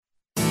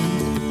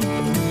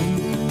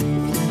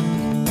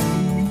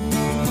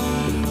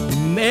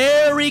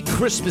Merry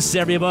Christmas,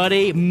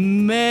 everybody.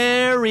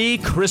 Merry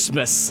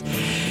Christmas.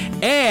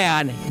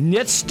 And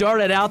let's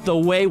start it out the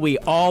way we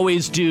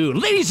always do.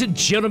 Ladies and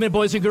gentlemen,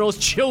 boys and girls,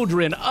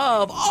 children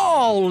of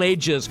all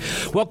ages,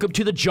 welcome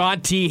to the John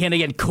T.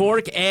 Hennigan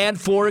Cork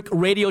and Fork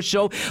radio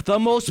show, the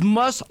most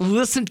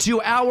must-listen-to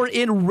hour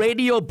in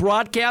radio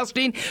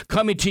broadcasting,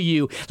 coming to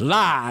you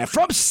live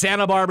from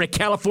Santa Barbara,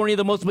 California,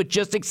 the most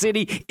majestic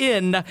city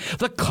in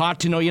the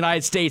continental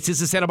United States.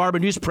 This is Santa Barbara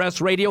News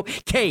Press Radio,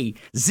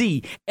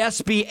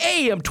 KZSB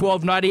AM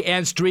 1290,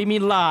 and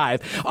streaming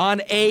live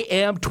on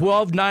AM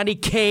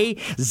 1290 KZSB.com.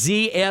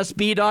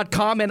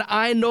 And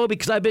I know,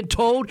 because I've been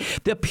told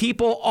that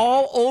people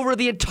all over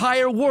the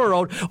entire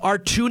world are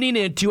tuning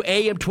into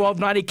AM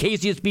 1290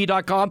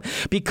 KZSB.com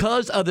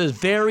because of this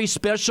very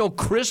special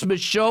Christmas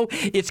show.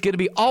 It's going to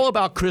be all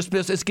about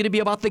Christmas. It's going to be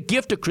about the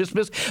gift of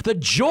Christmas, the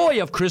joy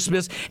of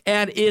Christmas,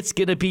 and it's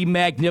going to be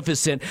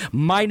magnificent.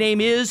 My name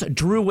is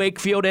Drew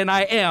Wakefield, and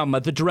I am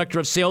the Director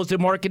of Sales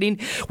and Marketing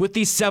with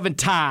the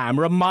 7-time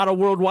Ramada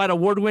Worldwide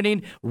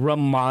Award-winning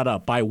Ramada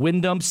by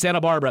Wyndham Santa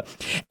Barbara.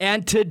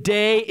 And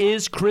today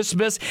is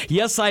Christmas.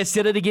 Yes, I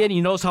said it again.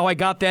 You notice how I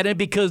got that in?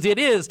 Because it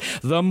is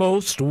the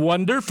most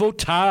wonderful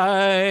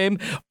time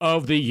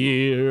of the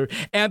year.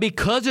 And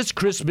because it's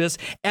Christmas,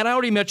 and I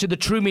already mentioned the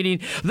true meaning,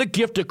 the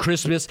gift of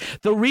Christmas,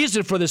 the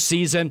reason for the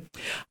season,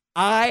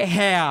 I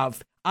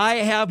have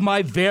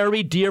my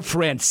very dear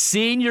friend,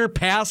 Senior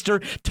Pastor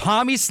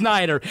Tommy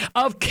Snyder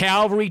of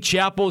Calvary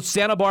Chapel,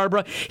 Santa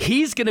Barbara.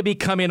 He's going to be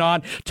coming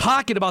on,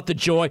 talking about the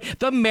joy,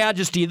 the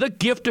majesty, the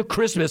gift of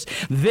Christmas.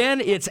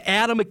 Then it's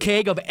Adam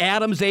McCaig of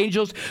Adam's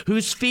Angels,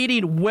 who's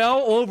feeding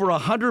well over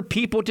 100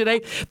 people today,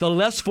 the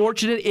less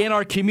fortunate in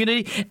our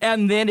community.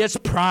 And then it's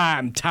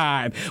Prime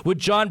Time with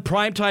John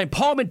Primetime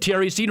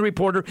Palmentary, senior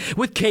reporter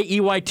with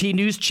KEYT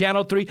News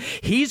Channel 3.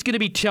 He's going to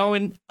be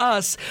telling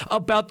us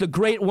about the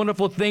great,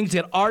 wonderful things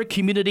that our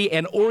community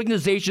and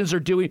organizations are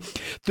doing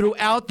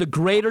throughout the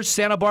greater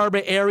Santa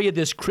Barbara area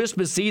this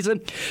Christmas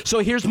season. So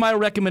here's my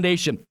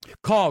recommendation.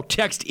 Call,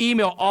 text,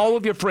 email all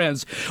of your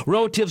friends,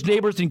 relatives,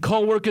 neighbors, and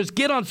coworkers.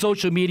 Get on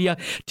social media.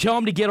 Tell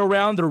them to get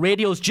around their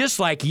radios just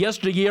like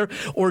yesteryear,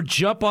 or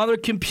jump on their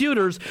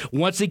computers.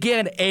 Once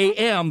again,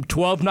 AM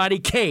 1290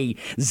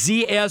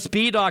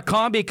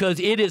 KZSB.com, because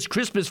it is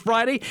Christmas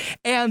Friday,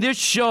 and this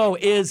show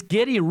is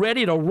getting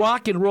ready to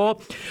rock and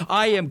roll.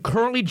 I am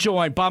currently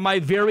joined by my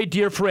very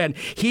dear friend.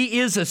 He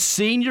is a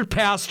senior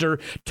pastor,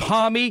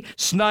 Tommy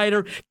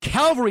Snyder,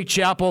 Calvary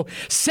Chapel,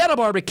 Santa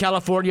Barbara,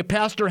 California.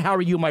 Pastor, how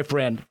are you, my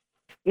friend?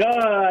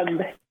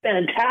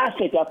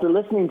 Fantastic. After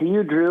listening to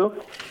you, Drew,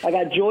 I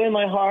got joy in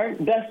my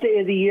heart, best day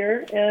of the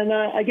year, and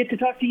I get to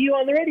talk to you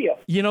on the radio.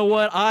 You know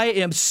what? I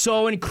am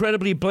so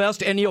incredibly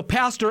blessed. And,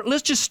 Pastor,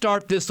 let's just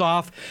start this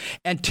off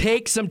and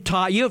take some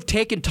time. You have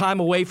taken time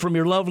away from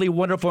your lovely,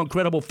 wonderful,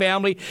 incredible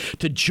family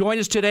to join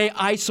us today.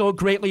 I so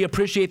greatly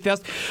appreciate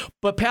this.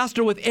 But,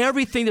 Pastor, with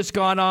everything that's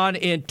gone on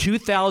in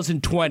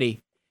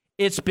 2020,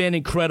 it's been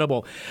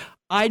incredible.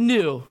 I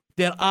knew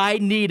that I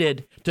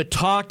needed to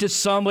talk to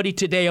somebody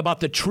today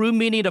about the true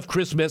meaning of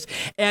Christmas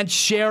and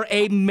share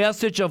a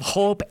message of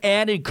hope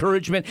and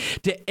encouragement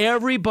to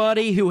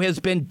everybody who has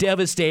been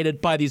devastated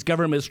by these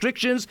government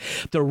restrictions,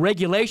 the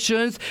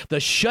regulations, the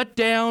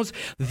shutdowns,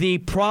 the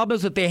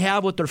problems that they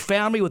have with their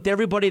family, with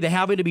everybody they're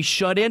having to be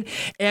shut in.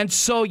 And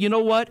so, you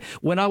know what?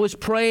 When I was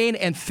praying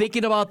and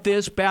thinking about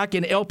this back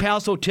in El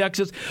Paso,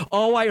 Texas,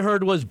 all I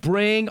heard was,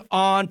 bring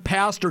on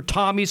Pastor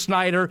Tommy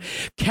Snyder,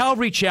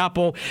 Calvary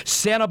Chapel,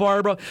 Santa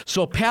Barbara.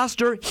 So,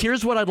 Pastor,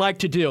 here's what I'd like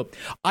to do.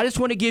 I just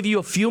want to give you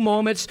a few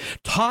moments,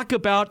 talk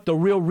about the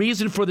real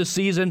reason for the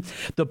season,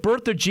 the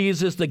birth of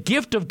Jesus, the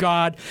gift of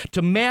God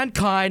to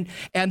mankind,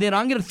 and then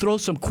I'm going to throw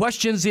some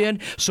questions in.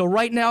 So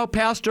right now,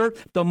 Pastor,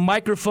 the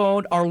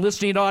microphone, our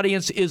listening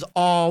audience, is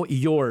all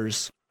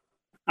yours.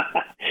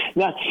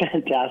 That's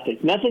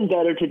fantastic. Nothing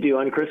better to do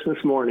on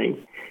Christmas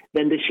morning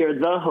than to share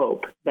the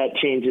hope that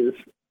changes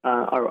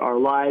our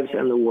lives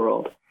and the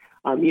world.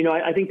 I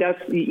think that's,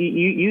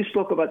 you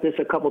spoke about this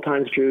a couple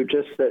times, Drew,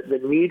 just the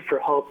need for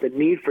hope, the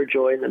need for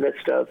joy in the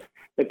midst of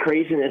the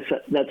craziness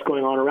that's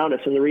going on around us.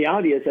 And the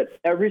reality is that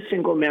every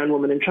single man,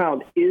 woman, and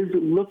child is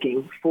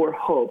looking for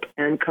hope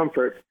and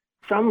comfort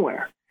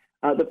somewhere.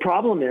 The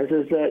problem is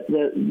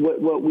that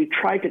what we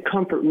try to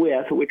comfort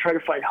with, what we try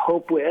to find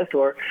hope with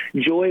or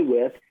joy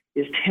with,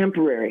 is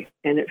temporary,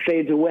 and it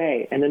fades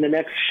away. And then the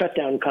next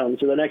shutdown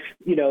comes, or the next,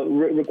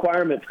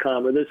 requirements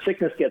come, or the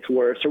sickness gets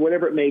worse, or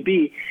whatever it may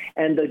be,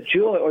 and the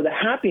joy or the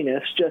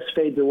happiness just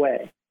fades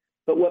away.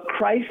 But what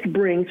Christ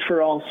brings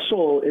for all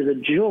soul is a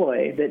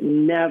joy that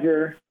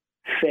never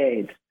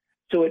fades.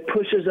 So it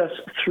pushes us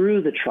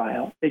through the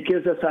trial. It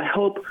gives us a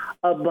hope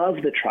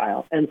above the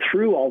trial and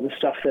through all the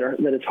stuff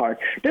that is hard.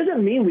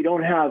 Doesn't mean we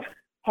don't have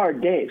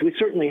hard days. We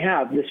certainly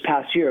have this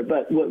past year.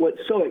 But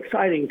what's so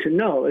exciting to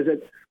know is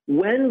that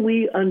when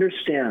we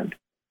understand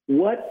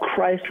what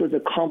Christ was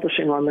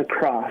accomplishing on the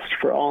cross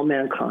for all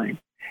mankind,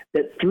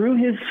 that through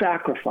his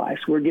sacrifice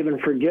we're given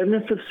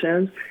forgiveness of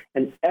sins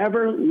and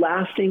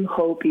everlasting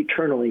hope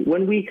eternally.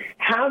 When we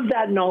have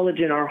that knowledge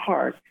in our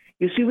heart,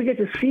 you see, we get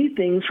to see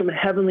things from a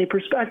heavenly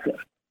perspective.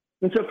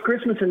 And so for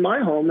Christmas in my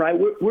home, right,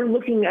 we're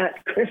looking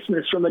at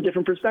Christmas from a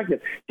different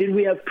perspective. Did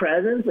we have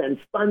presents and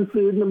fun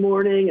food in the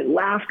morning and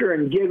laughter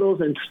and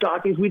giggles and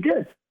stockings? We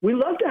did. We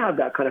love to have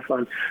that kind of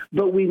fun.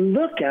 But we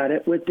look at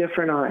it with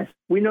different eyes.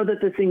 We know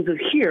that the things of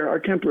here are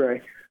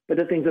temporary, but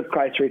the things of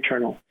Christ are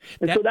eternal.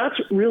 And so that's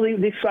really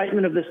the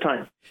excitement of this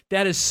time.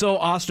 That is so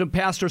awesome,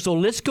 Pastor. So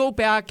let's go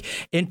back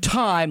in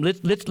time.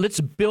 Let's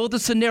build a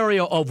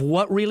scenario of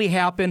what really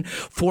happened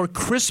for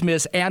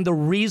Christmas and the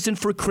reason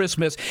for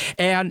Christmas.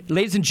 And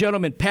ladies and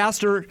gentlemen,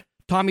 Pastor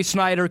Tommy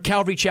Snyder,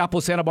 Calvary Chapel,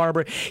 Santa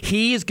Barbara.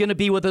 He is going to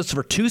be with us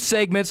for 2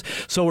 segments,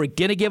 so we're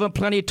going to give him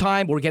plenty of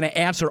time. We're going to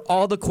answer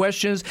all the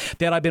questions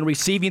that I've been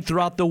receiving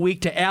throughout the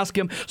week to ask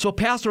him. So,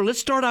 Pastor, let's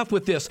start off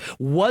with this.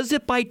 Was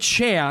it by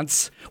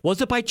chance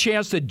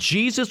that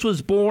Jesus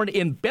was born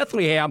in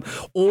Bethlehem,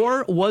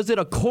 or was it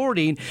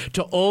according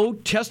to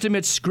Old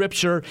Testament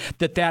Scripture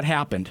that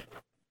happened?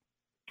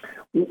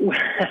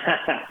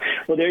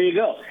 Well, there you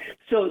go.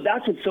 So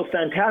that's what's so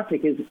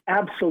fantastic is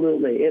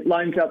absolutely. It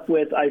lines up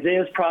with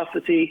Isaiah's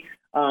prophecy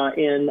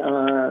in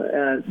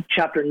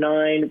chapter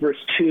 9, verse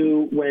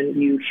 2, when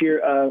you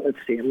hear, let's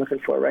see, I'm looking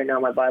for it right now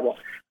in my Bible,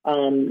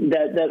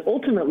 that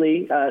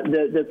ultimately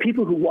the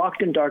people who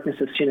walked in darkness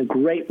have seen a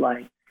great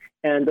light,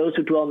 and those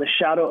who dwell in the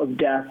shadow of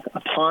death,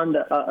 upon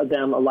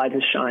them a light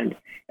has shined.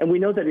 And we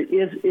know that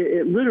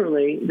it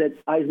literally, that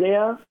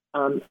Isaiah,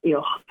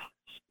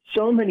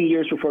 so many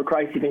years before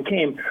Christ even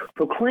came,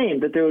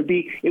 proclaimed that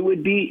it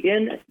would be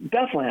in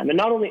Bethlehem, and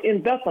not only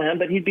in Bethlehem,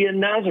 but he'd be in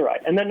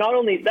Nazareth, and then not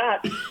only that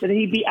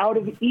he'd be out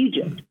of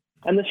Egypt.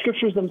 And the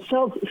scriptures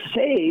themselves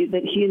say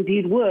that he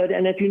indeed would.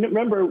 And if you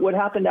remember what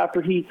happened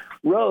after he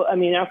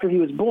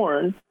was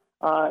born,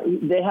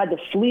 they had to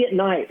flee at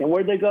night. And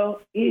where'd they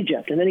go?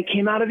 Egypt. And then he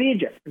came out of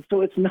Egypt. And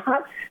so it's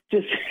not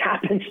just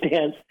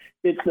happenstance.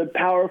 It's the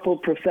powerful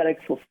prophetic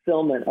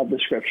fulfillment of the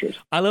scriptures.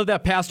 I love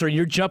that, Pastor.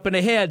 You're jumping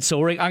ahead,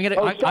 so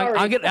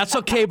that's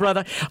okay,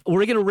 brother.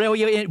 We're going to rail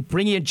you in,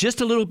 bring you in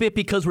just a little bit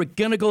because we're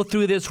going to go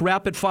through this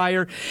rapid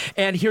fire.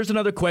 And here's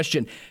another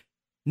question.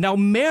 Now,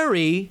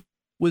 Mary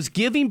was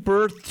giving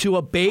birth to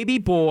a baby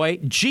boy,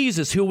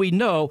 Jesus, who we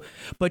know,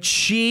 but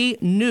she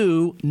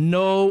knew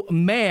no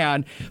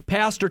man.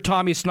 Pastor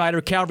Tommy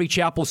Snyder, Calvary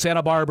Chapel,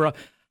 Santa Barbara,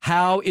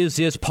 how is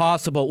this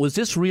possible? Was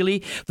this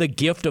really the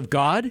gift of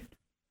God?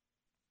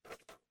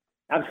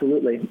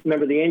 Absolutely.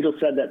 Remember, the angel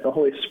said that the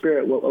Holy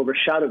Spirit will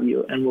overshadow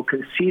you and will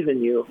conceive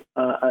in you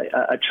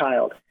a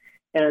child.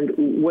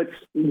 And what's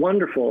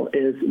wonderful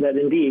is that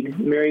indeed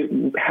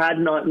Mary had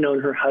not known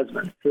her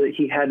husband, so that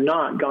he had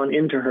not gone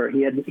into her.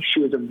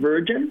 She was a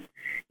virgin,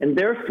 and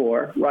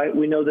therefore, right,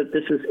 we know that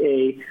this is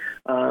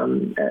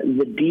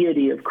the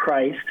deity of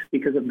Christ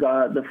because of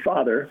God the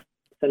Father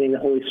sending the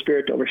Holy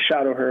Spirit to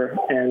overshadow her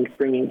and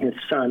bringing his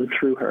Son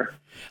through her.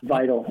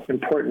 Vital,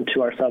 important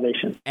to our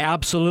salvation.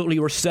 Absolutely.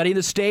 We're setting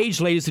the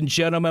stage, ladies and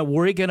gentlemen.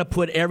 We're going to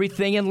put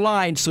everything in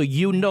line so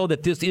you know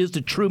that this is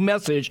the true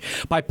message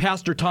by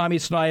Pastor Tommy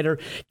Snyder,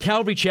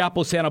 Calvary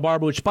Chapel, Santa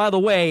Barbara, which, by the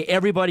way,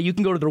 everybody, you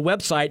can go to their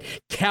website,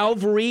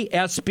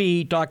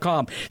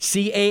 calvarysb.com,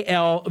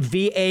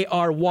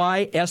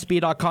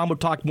 CalvarySB.com. We'll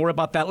talk more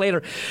about that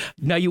later.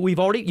 Now, you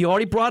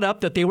already brought up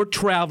that they were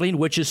traveling,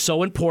 which is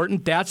so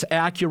important. That's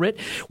accurate.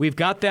 We've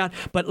got that.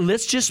 But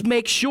let's just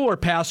make sure,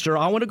 Pastor,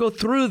 I want to go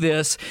through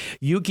this.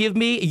 You give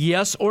me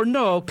yes or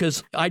no,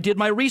 because I did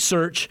my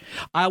research.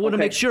 I want to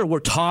make sure we're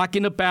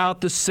talking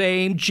about the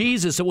same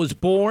Jesus that was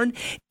born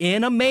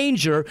in a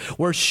manger,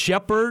 where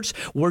shepherds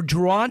were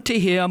drawn to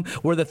him,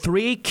 where the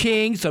 3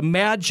 kings, the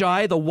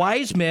magi, the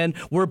wise men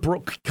were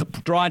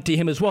drawn to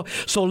him as well.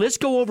 So let's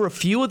go over a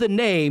few of the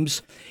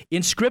names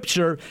in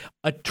Scripture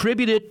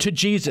attributed to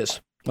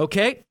Jesus.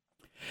 Okay?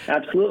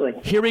 Absolutely.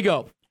 Here we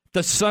go.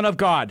 The Son of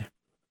God.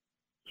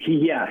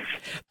 Yes.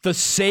 The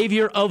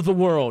Savior of the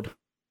world.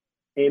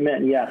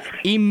 Amen. Yes.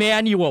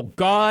 Emmanuel,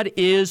 God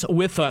is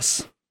with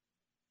us.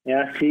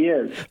 Yes, he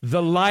is.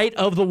 The light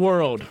of the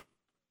world.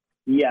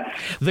 Yes.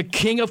 The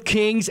King of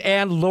kings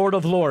and Lord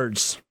of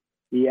lords.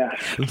 Yes.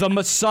 The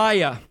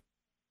Messiah.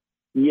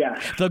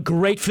 Yes. The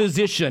great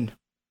physician.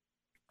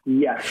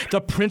 Yes. The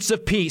Prince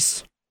of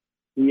Peace.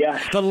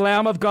 Yes. The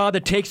Lamb of God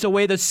that takes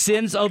away the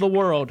sins of the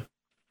world.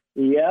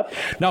 Yep.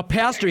 Now,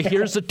 Pastor,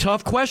 here's a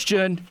tough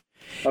question.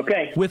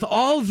 Okay. With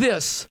all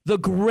this, the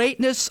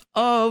greatness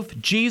of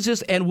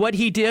Jesus and what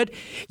he did,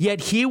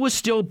 yet he was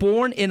still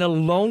born in a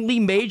lonely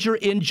manger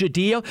in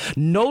Judea.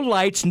 No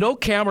lights, no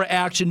camera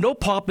action, no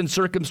pomp and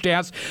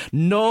circumstance,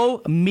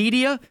 no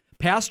media.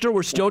 Pastor,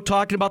 we're still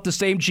talking about the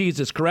same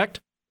Jesus,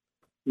 correct?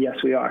 Yes,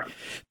 we are.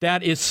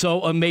 That is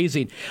so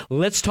amazing.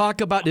 Let's talk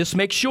about this.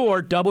 Make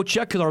sure, double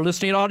check, because our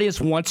listening audience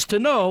wants to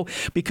know,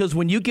 because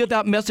when you give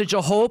that message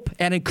of hope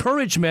and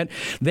encouragement,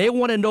 they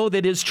want to know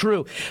that it's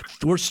true.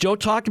 We're still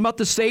talking about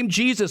the same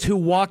Jesus who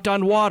walked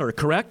on water,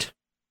 correct?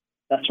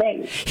 That's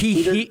right.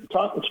 He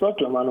spoke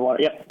to him on the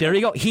water. Yep. There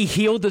you go. He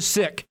healed the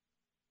sick.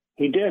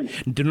 He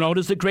did. Known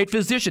as the great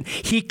physician.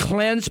 He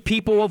cleansed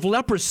people of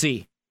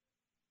leprosy.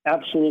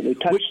 Absolutely.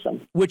 Touched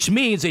them. Which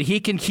means that he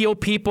can heal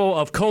people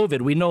of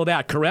COVID. We know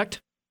that,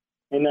 correct?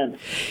 Amen.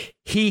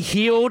 He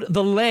healed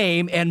the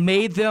lame and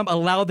made them,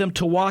 allow them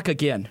to walk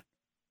again.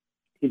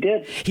 He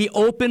did. He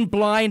opened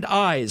blind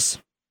eyes.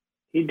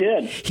 He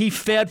did. He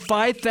fed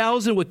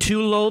 5,000 with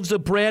 2 loaves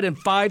of bread and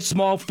 5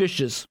 small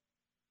fishes.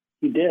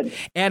 He did.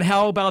 And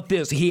how about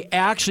this? He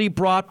actually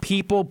brought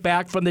people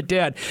back from the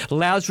dead,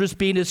 Lazarus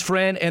being his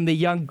friend and the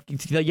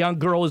young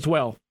girl as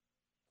well.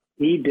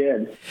 He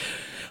did.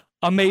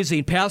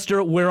 Amazing.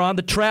 Pastor, we're on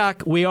the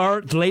track. We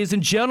are, ladies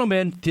and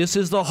gentlemen, this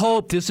is the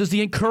hope. This is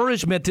the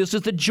encouragement. This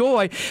is the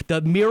joy,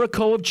 the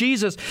miracle of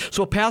Jesus.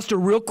 So, Pastor,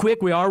 real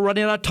quick, we are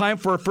running out of time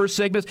for our first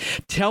segment.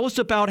 Tell us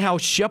about how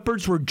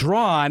shepherds were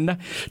drawn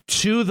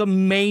to the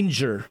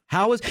manger.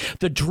 How is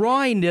the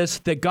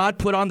drawingness that God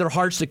put on their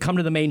hearts to come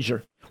to the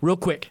manger? Real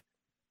quick.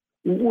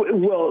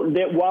 Well,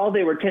 while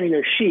they were tending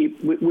their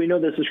sheep, we know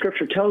that the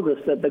Scripture tells us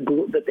that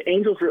the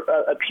angels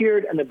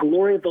appeared and the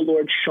glory of the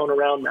Lord shone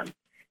around them.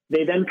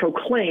 They then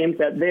proclaimed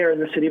that there in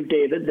the city of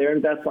David, there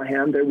in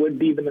Bethlehem, there would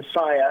be the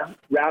Messiah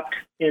wrapped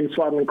in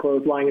swaddling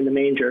clothes lying in the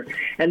manger.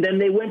 And then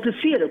they went to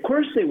see it. Of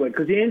course they would,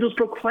 because the angels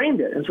proclaimed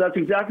it. And so that's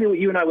exactly what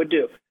you and I would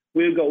do.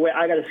 We would go, wait,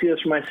 I got to see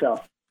this for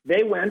myself.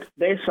 They went,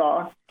 they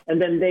saw,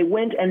 and then they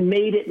went and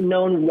made it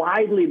known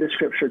widely, the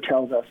Scripture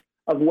tells us,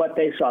 of what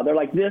they saw. They're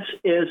like, this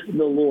is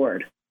the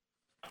Lord.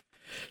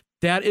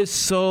 That is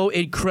so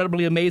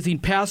incredibly amazing.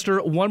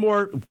 Pastor, one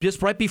more,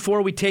 just right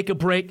before we take a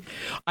break,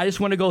 I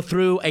just want to go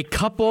through a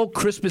couple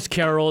Christmas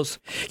carols.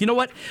 You know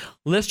what?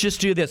 Let's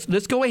just do this.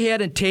 Let's go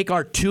ahead and take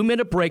our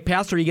 2-minute break.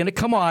 Pastor, you're going to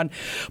come on.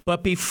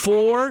 But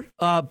before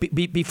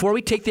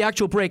we take the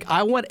actual break,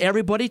 I want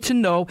everybody to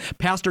know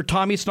Pastor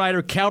Tommy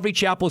Snyder, Calvary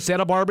Chapel,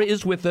 Santa Barbara,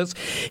 is with us.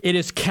 It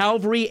is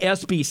Calvary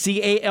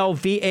SB,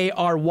 Calvary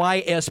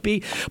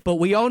SB. But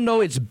we all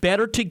know it's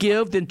better to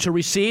give than to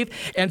receive.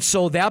 And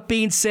so that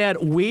being said,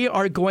 we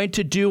are going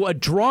to do a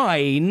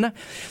drawing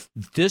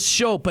this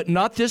show, but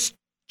not just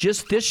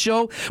this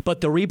show,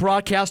 but the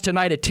rebroadcast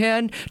tonight at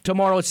 10,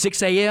 tomorrow at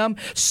 6 a.m.,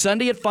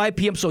 Sunday at 5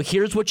 p.m. So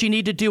here's what you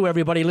need to do,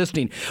 everybody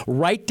listening.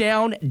 Write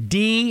down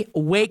D.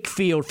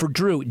 Wakefield for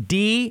Drew.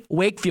 D.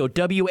 Wakefield,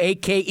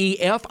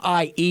 Wakefield,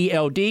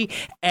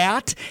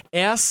 at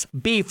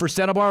SB for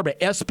Santa Barbara,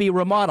 SB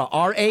Ramada,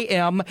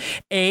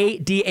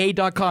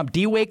 RAMADA.com.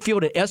 D.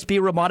 Wakefield at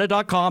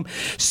SBRamada.com.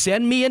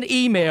 Send me an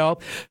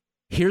email.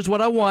 Here's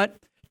what I want.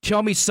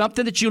 Tell me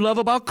something that you love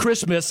about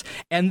Christmas,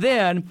 and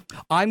then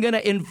I'm going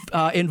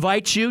to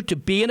invite you to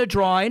be in a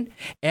drawing,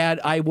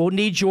 and I will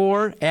need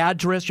your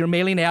address, your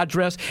mailing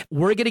address.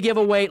 We're going to give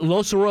away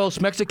Los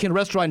Arroyos Mexican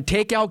Restaurant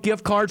takeout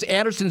gift cards,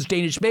 Anderson's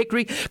Danish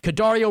Bakery,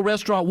 Cadario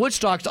Restaurant,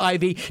 Woodstock's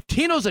Ivy,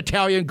 Tino's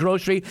Italian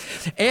Grocery,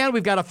 and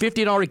we've got a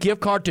 $50 gift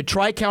card to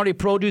Tri-County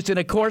Produce, and,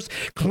 of course,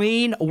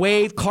 Clean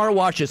Wave Car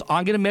Washes.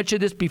 I'm going to mention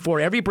this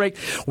before every break.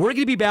 We're going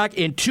to be back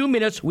in 2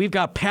 minutes. We've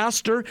got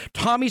Pastor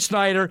Tommy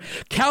Snyder,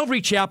 Calvary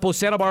Chapel,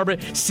 Santa Barbara,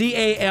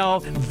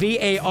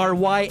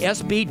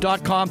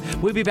 CalvarySB.com.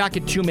 We'll be back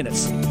in 2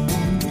 minutes.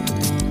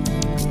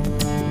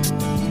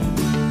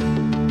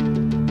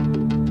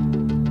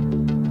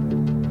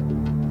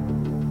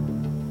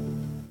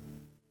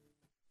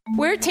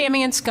 We're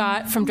Tammy and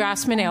Scott from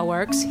Draftsman Ale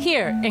Works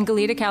here in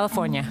Goleta,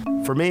 California.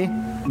 For me,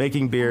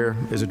 making beer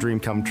is a dream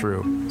come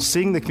true.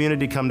 Seeing the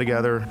community come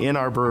together in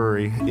our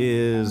brewery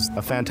is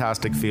a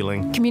fantastic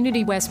feeling.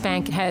 Community West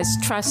Bank has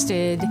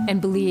trusted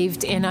and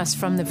believed in us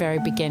from the very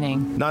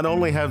beginning. Not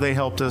only have they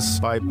helped us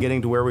by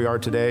getting to where we are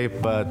today,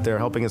 but they're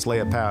helping us lay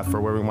a path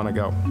for where we want to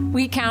go.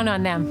 We count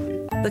on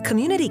them. The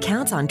community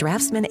counts on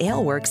Draftsman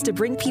Ale Works to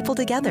bring people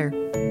together.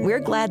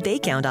 We're glad they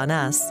count on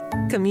us.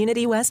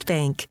 Community West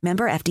Bank,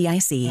 member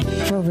FDIC.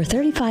 For over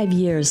 35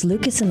 years,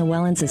 Lucas and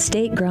Llewellyn's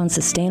estate-grown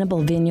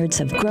sustainable vineyards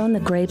have grown the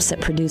grapes that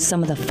produce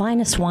some of the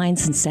finest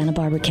wines in Santa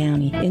Barbara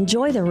County.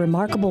 Enjoy their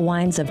remarkable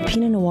wines of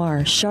Pinot Noir,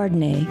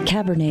 Chardonnay,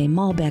 Cabernet,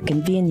 Malbec,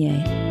 and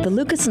Viognier. The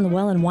Lucas and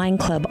Llewellyn Wine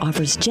Club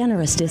offers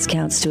generous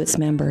discounts to its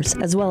members,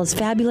 as well as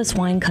fabulous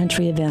wine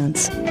country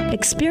events.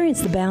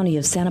 Experience the bounty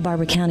of Santa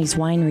Barbara County's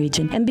wine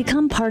region and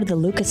become part of the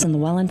Lucas and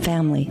Llewellyn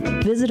family.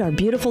 Visit our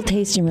beautiful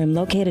tasting room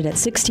located at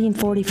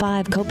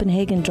 1645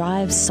 Copenhagen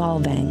Drive,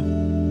 Solvang.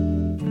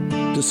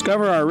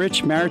 Discover our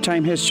rich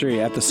maritime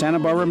history at the Santa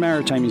Barbara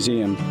Maritime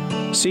Museum.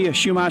 See a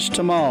Shumash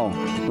Tamal,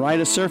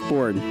 ride a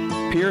surfboard,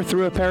 peer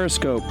through a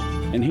periscope,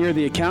 and hear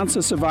the accounts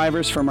of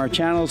survivors from our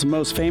channel's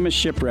most famous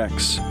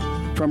shipwrecks.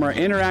 From our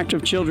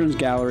interactive children's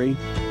gallery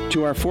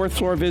to our 4th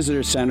floor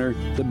visitor center,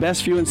 the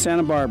best view in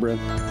Santa Barbara,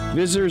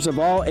 visitors of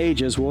all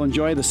ages will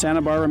enjoy the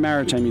Santa Barbara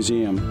Maritime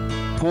Museum,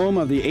 home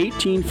of the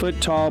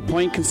 18-foot-tall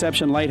Point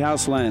Conception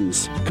Lighthouse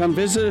lens. Come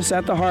visit us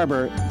at the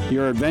harbor.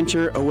 Your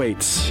adventure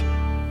awaits.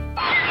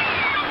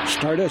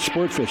 Stardust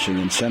Sport Fishing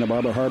in Santa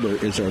Barbara Harbor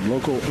is our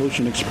local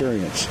ocean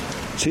experience.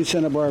 See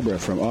Santa Barbara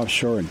from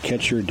offshore and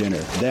catch your dinner.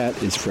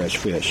 That is fresh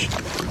fish.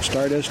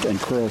 Stardust and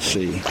Coral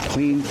Sea.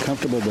 Clean,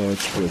 comfortable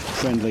boats with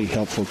friendly,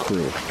 helpful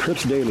crew.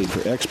 Trips daily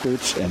for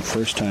experts and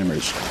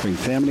first-timers. Bring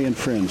family and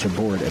friends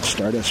aboard at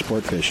Stardust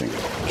Sport Fishing.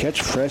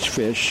 Catch fresh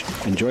fish,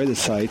 enjoy the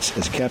sights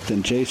as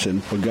Captain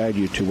Jason will guide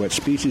you to what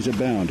species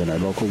abound in our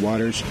local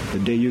waters the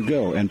day you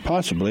go, and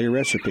possibly a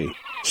recipe.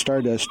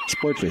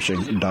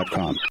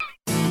 StardustSportFishing.com.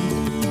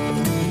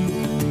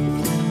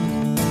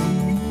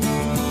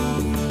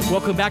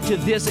 Welcome back to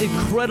this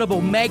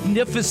incredible,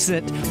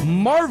 magnificent,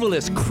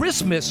 marvelous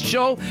Christmas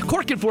show,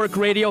 Cork and Fork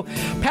Radio.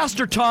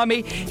 Pastor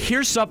Tommy,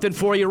 here's something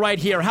for you right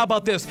here. How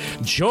about this?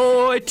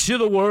 Joy to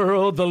the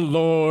world, the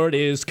Lord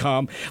is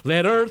come.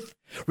 Let earth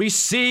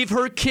receive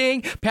her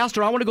King.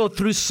 Pastor, I want to go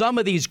through some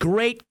of these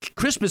great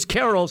Christmas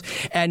carols,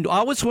 and I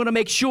always want to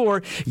make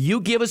sure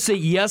you give us a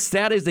yes,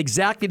 that is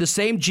exactly the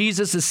same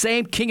Jesus, the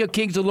same King of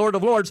Kings and Lord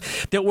of Lords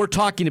that we're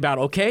talking about,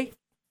 okay?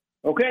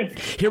 Okay.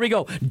 Here we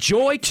go.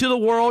 Joy to the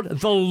world,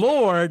 the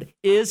Lord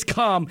is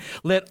come.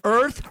 Let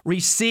earth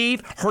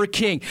receive her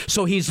King.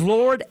 So he's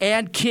Lord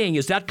and King.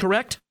 Is that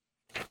correct?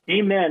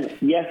 Amen.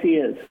 Yes, he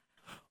is.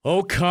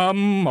 Oh,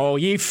 come, O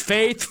ye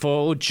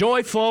faithful,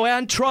 joyful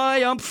and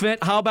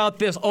triumphant. How about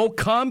this? Oh,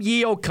 come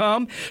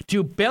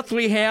to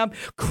Bethlehem,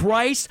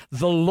 Christ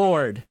the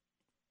Lord.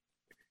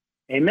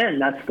 Amen.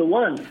 That's the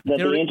one that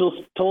the angels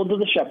told to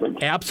the shepherds.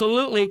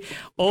 Absolutely.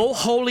 O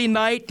holy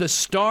night, the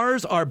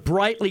stars are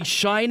brightly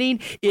shining.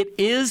 It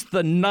is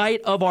the night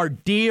of our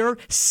dear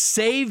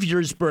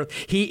Savior's birth.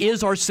 He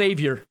is our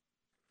Savior.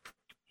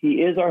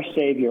 He is our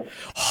Savior.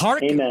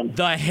 Hark, amen.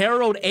 The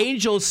herald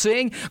angels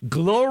sing,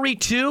 glory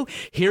to.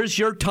 Here's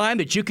your time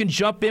that you can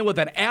jump in with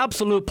an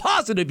absolute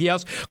positive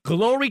yes.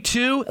 Glory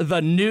to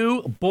the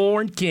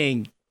newborn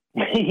King.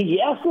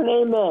 Yes and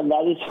amen.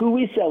 That is who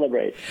we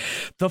celebrate.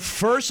 The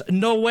first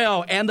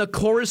Noel, and the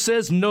chorus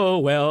says,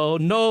 Noel,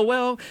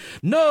 Noel,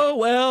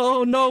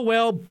 Noel,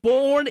 Noel,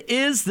 born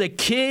is the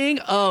King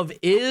of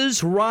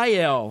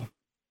Israel.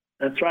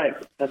 That's right.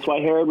 That's why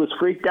Herod was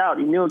freaked out.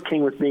 He knew a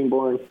king was being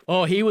born.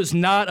 Oh, he was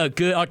not a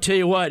good, I'll tell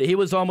you what, he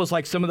was almost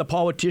like some of the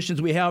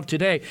politicians we have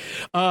today.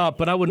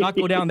 But I would not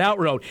go down that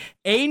road.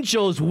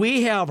 Angels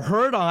we have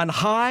heard on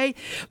high.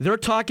 They're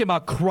talking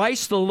about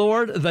Christ the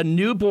Lord, the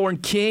newborn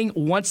King,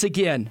 once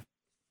again.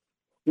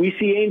 We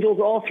see angels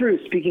all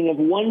through, speaking of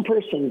one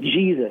person,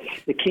 Jesus,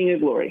 the King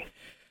of glory.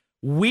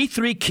 We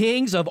three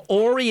kings of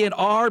Orient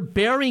are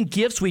bearing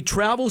gifts. We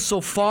travel so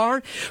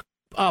far.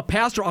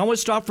 Pastor, I want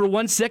to stop for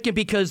 1 second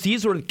because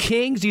these are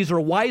kings, these are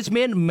wise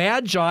men,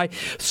 magi.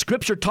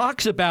 Scripture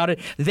talks about it.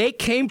 They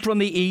came from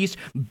the east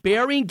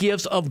bearing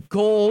gifts of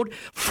gold,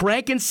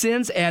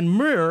 frankincense, and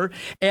myrrh.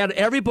 And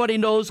everybody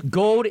knows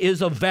gold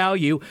is of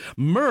value.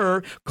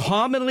 Myrrh,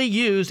 commonly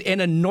used in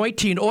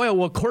anointing oil.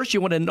 Well, of course,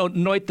 you want to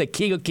anoint the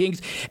King of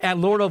Kings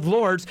and Lord of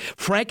Lords.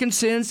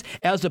 Frankincense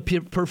as a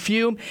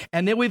perfume.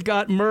 And then we've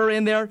got myrrh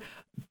in there.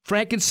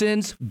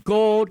 Frankincense,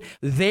 gold,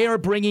 they are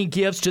bringing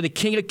gifts to the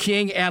King of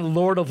Kings and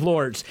Lord of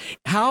Lords.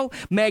 How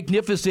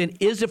magnificent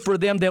is it for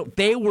them that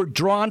they were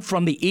drawn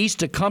from the east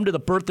to come to the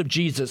birth of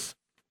Jesus?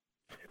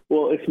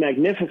 Well, it's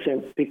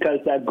magnificent because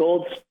that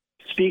gold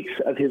speaks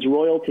of his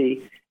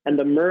royalty and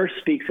the myrrh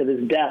speaks of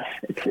his death.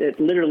 It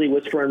literally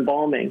was for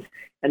embalming.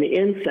 And the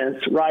incense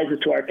rises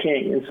to our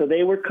King. And so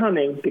they were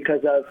coming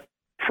because of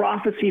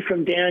prophecy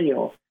from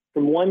Daniel,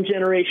 from one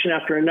generation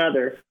after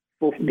another,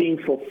 being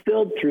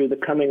fulfilled through the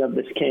coming of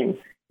this king.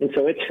 And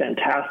so it's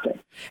fantastic.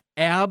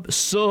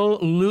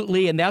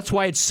 Absolutely. And that's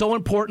why it's so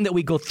important that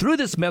we go through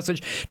this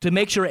message to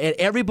make sure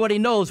everybody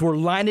knows we're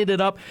lining it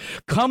up.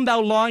 Come thou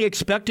long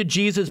expected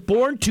Jesus,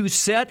 born to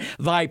set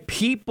thy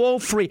people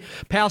free.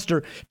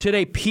 Pastor,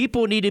 today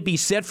people need to be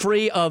set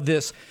free of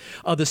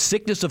the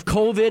sickness of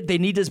COVID. They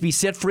need to be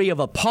set free of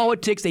the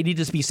politics. They need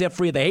to be set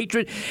free of the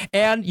hatred.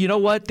 And you know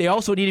what? They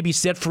also need to be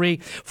set free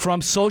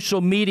from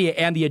social media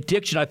and the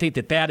addiction I think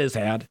that has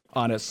had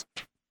on us.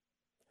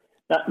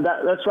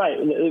 That's right.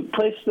 The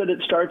place that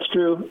it starts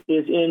through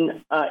is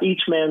in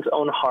each man's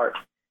own heart.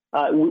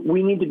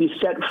 We need to be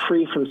set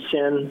free from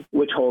sin,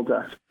 which holds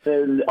us.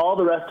 All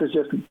the rest is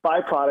just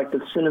byproduct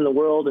of sin in the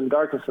world and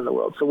darkness in the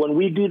world. So when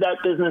we do that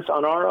business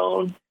on our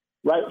own,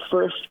 right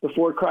first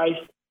before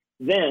Christ,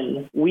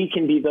 then we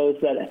can be those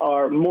that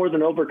are more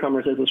than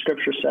overcomers, as the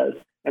Scripture says,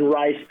 and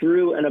rise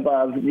through and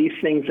above these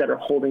things that are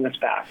holding us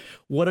back.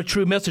 What a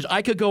true message.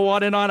 I could go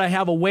on and on. I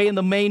have Away in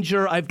the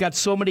Manger. I've got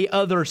so many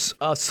other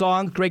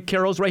songs, great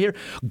carols right here.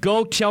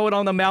 Go Tell It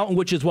on the Mountain,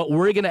 which is what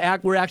we're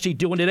actually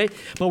doing today,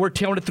 but we're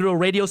telling it through a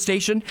radio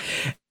station.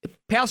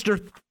 Pastor,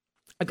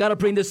 I got to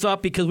bring this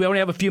up because we only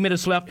have a few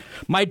minutes left.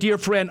 My dear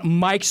friend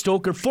Mike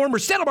Stoker, former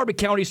Santa Barbara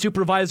County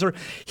Supervisor,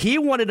 he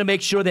wanted to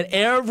make sure that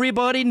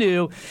everybody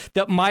knew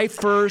that my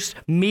first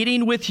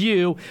meeting with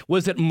you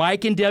was at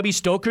Mike and Debbie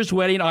Stoker's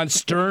wedding on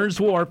Stearns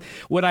Wharf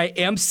when I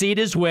emceed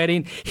his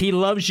wedding. He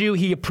loves you.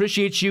 He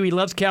appreciates you. He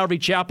loves Calvary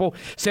Chapel,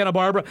 Santa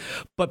Barbara.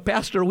 But,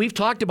 Pastor, we've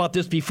talked about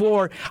this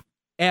before.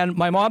 And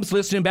my mom's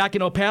listening back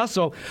in El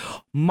Paso.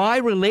 my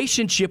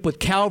relationship with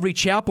Calvary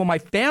Chapel, my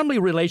family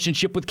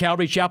relationship with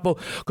Calvary Chapel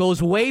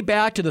goes way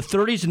back to the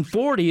 30s and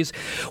 40s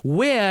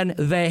when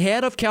the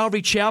head of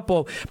Calvary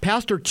Chapel,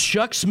 Pastor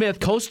Chuck Smith,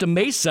 Costa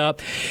Mesa,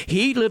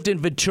 he lived in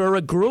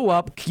Ventura, grew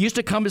up, used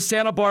to come to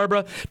Santa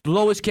Barbara,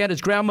 Lois Kent,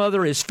 his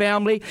grandmother, his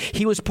family.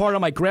 He was part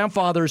of my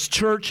grandfather's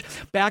church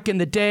back in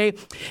the day.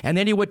 And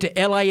then he went to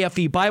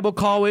LIFE Bible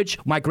College.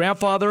 My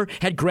grandfather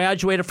had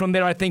graduated from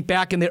there, I think,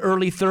 back in the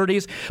early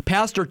 30s.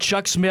 Pastor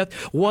Chuck Smith,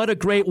 what a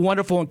great,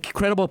 wonderful,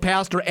 incredible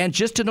pastor. And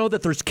just to know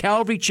that there's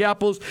Calvary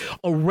Chapels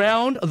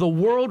around the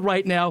world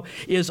right now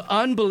is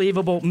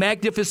unbelievable,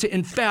 magnificent.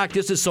 In fact,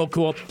 this is so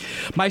cool.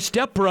 My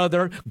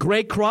stepbrother,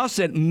 Greg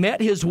Crossan,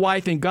 met his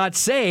wife and got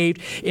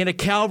saved in a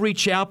Calvary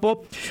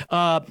Chapel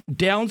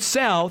down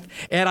south,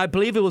 and I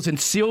believe it was in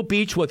Seal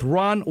Beach with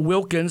Ron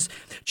Wilkins.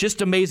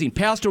 Just amazing.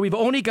 Pastor, we've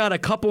only got a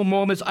couple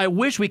moments. I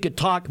wish we could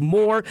talk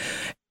more.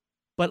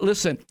 But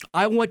listen,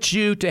 I want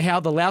you to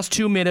have the last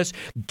 2 minutes,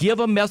 give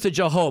a message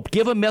of hope,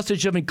 give a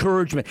message of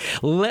encouragement.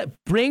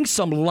 Bring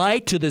some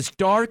light to this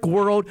dark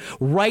world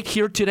right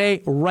here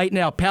today, right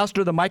now.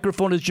 Pastor, the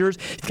microphone is yours.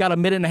 You've got a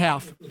minute and a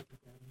half.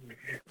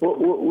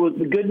 Well,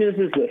 the good news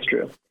is this,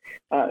 Drew.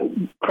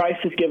 Christ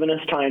has given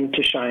us time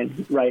to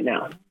shine right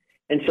now.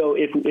 And so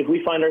if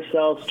we find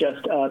ourselves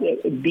just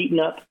beaten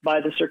up by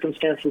the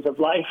circumstances of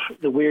life,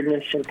 the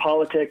weirdness in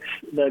politics,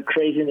 the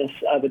craziness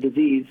of a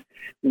disease,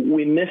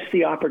 we miss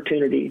the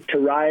opportunity to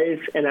rise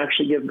and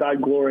actually give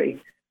God glory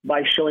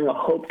by showing a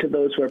hope to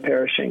those who are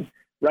perishing.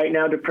 Right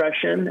now,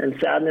 depression and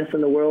sadness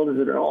in the world is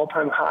at an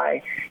all-time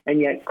high, and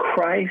yet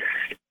Christ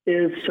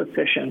is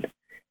sufficient.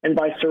 And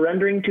by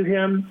surrendering to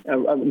him,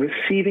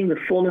 receiving the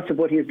fullness of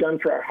what he has done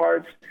for our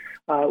hearts,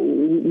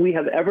 we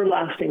have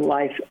everlasting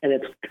life,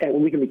 and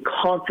we can be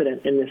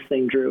confident in this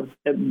thing, Drew.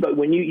 But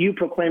when you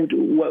proclaimed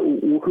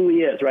who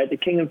he is, right, the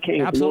King of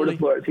Kings, Absolutely.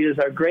 the Lord of Lords, he is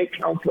our great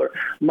counselor,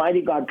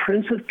 mighty God,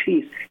 Prince of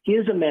Peace. He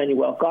is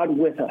Emmanuel, God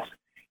with us.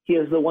 He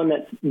is the one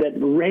that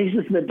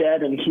raises the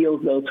dead and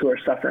heals those who are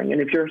suffering.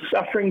 And if you're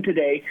suffering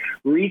today,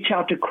 reach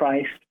out to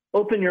Christ.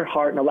 Open your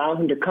heart and allow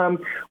him to come,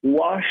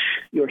 wash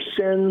your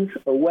sins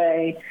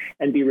away,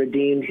 and be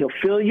redeemed. He'll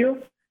fill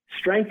you,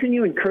 strengthen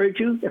you, encourage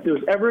you. If there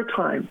was ever a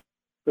time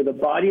for the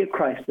body of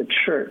Christ, the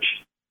church,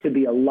 to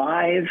be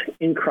alive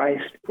in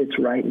Christ, it's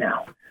right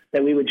now,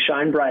 that we would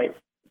shine bright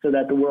so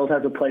that the world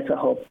has a place of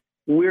hope.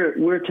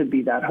 We're to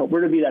be that hope.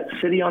 We're to be that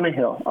city on a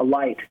hill, a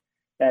light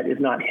that is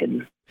not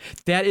hidden.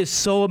 That is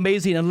so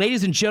amazing. And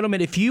ladies and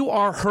gentlemen, if you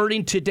are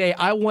hurting today,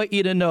 I want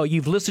you to know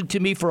you've listened to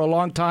me for a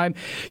long time.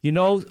 You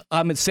know,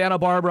 I'm in Santa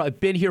Barbara. I've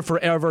been here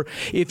forever.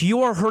 If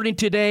you are hurting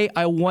today,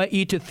 I want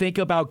you to think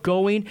about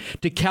going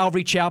to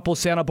Calvary Chapel,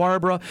 Santa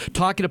Barbara,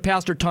 talking to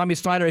Pastor Tommy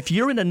Snyder. If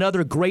you're in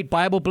another great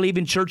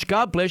Bible-believing church,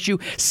 God bless you.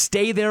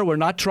 Stay there. We're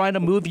not trying to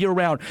move you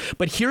around.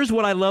 But here's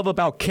what I love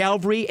about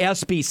Calvary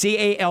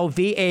SB,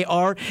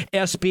 Calvar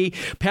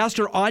SB.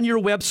 Pastor, on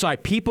your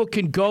website, people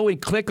can go and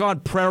click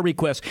on prayer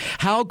requests.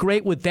 How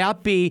great would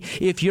that be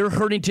if you're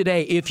hurting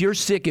today, if you're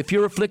sick, if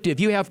you're afflicted, if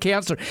you have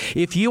cancer,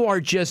 if you are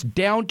just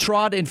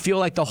downtrodden and feel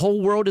like the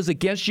whole world is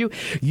against you,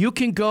 you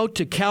can go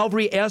to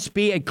Calvary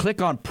SB and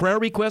click on prayer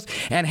requests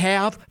and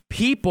have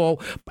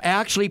people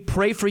actually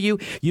pray for you.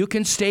 You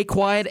can stay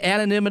quiet,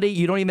 anonymity.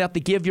 You don't even have to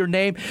give your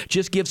name.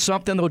 Just give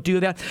something. They'll do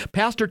that.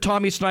 Pastor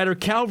Tommy Snyder,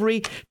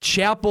 Calvary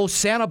Chapel,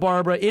 Santa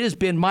Barbara. It has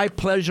been my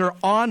pleasure,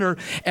 honor,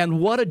 and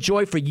what a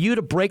joy for you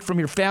to break from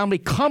your family.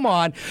 Come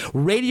on,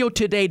 radio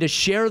today to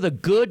share the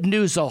good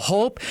news of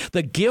hope,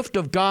 the gift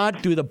of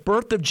God through the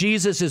birth of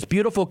Jesus, his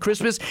beautiful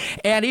Christmas.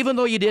 And even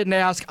though you didn't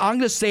ask, I'm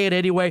going to say it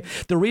anyway.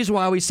 The reason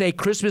why we say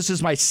Christmas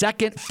is my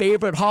second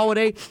favorite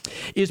holiday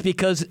is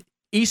because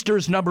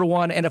Easter's number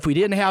one, and if we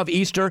didn't have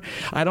Easter,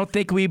 I don't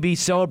think we'd be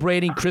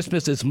celebrating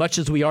Christmas as much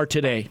as we are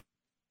today.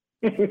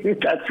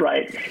 That's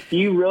right.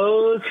 You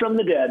rose from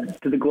the dead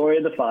to the glory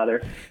of the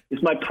Father.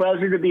 It's my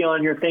pleasure to be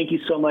on here. Thank you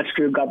so much,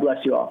 Drew. God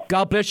bless you all.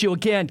 God bless you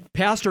again.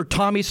 Pastor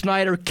Tommy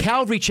Snyder,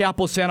 Calvary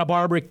Chapel, Santa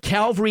Barbara,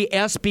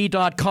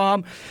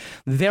 calvarysb.com.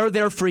 They're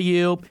there for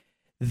you.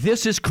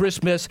 This is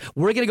Christmas.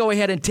 We're going to go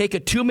ahead and take a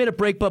 2-minute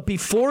break. But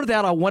before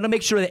that, I want to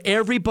make sure that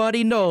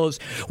everybody knows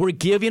we're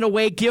giving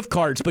away gift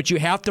cards. But you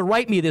have to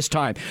write me this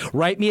time.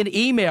 Write me an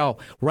email.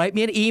 Write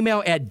me an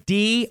email at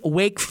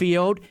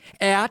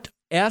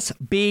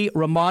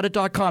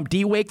dwakefield@sbramada.com.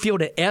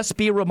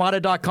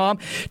 dwakefield@sbramada.com.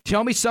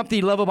 Tell me something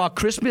you love about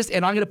Christmas,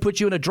 and I'm going to put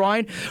you in a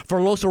drawing for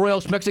Los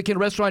Arroyos Mexican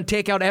Restaurant,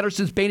 Takeout,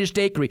 Anderson's Danish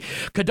Bakery,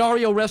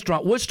 Cadario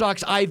Restaurant,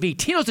 Woodstock's IV,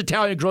 Tino's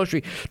Italian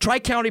Grocery,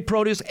 Tri-County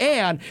Produce,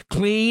 and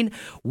Clean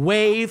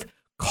Wave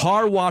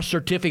Car Wash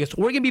certificates.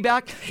 We're going to be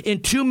back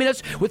in 2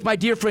 minutes with my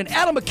dear friend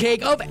Adam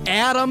McCaig of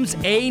Adam's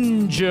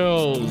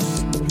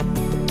Angels.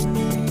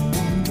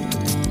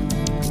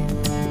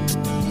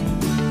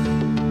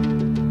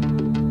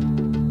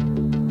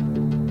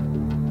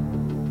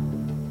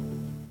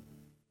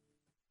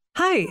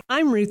 Hi,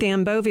 I'm Ruth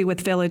Ann Bovey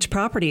with Village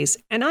Properties,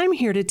 and I'm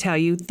here to tell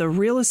you the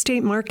real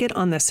estate market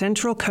on the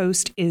Central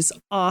Coast is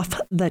off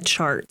the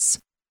charts.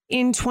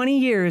 In 20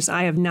 years,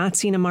 I have not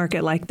seen a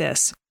market like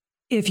this.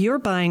 If you're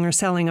buying or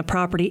selling a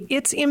property,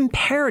 it's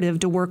imperative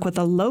to work with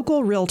a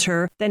local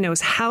realtor that knows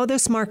how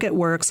this market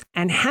works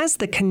and has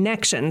the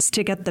connections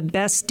to get the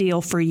best deal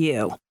for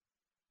you.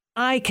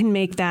 I can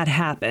make that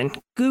happen.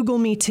 Google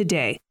me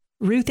today.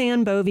 Ruth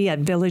Ann Bovey at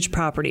Village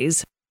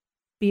Properties.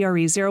 BRE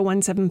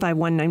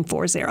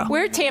 017514940.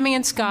 We're Tammy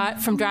and Scott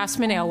from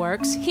Draftsman Ale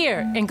Works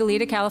here in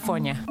Goleta,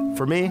 California.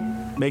 For me,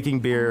 making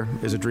beer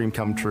is a dream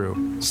come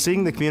true.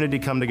 Seeing the community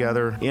come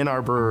together in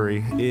our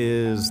brewery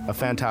is a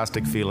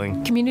fantastic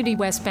feeling. Community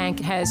West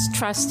Bank has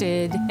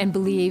trusted and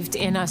believed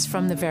in us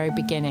from the very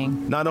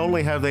beginning. Not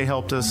only have they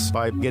helped us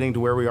by getting to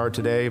where we are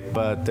today,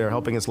 but they're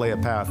helping us lay a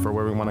path for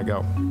where we want to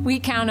go. We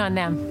count on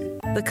them.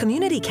 The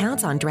community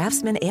counts on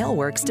Draftsman Ale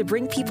Works to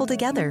bring people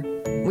together.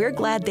 We're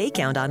glad they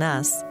count on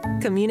us.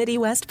 Community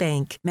West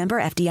Bank, member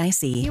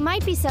FDIC. You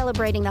might be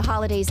celebrating the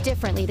holidays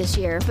differently this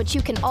year, but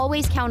you can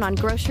always count on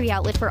Grocery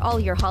Outlet for all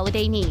your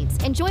holiday needs.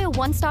 Enjoy a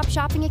one-stop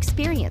shopping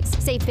experience.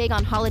 Save big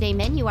on holiday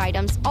menu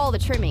items, all the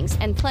trimmings,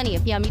 and plenty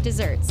of yummy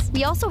desserts.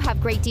 We also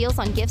have great deals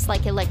on gifts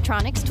like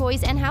electronics,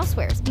 toys, and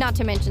housewares, not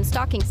to mention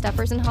stocking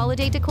stuffers and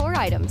holiday decor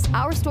items.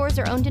 Our stores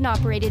are owned and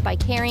operated by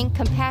caring,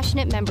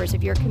 compassionate members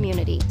of your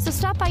community. So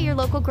stop by your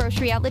local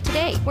Grocery Outlet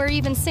today, where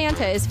even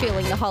Santa is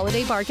feeling the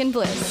holiday bargain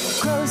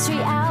bliss. Grocery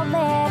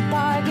Outlet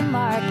Bargain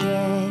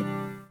Market.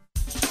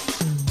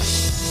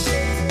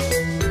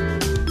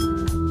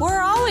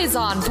 We're always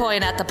on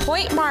point at the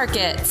Point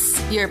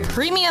Markets, your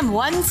premium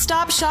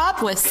one-stop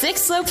shop with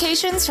 6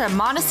 locations from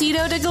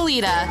Montecito to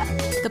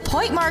Goleta. The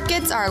Point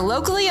Markets are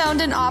locally owned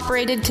and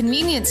operated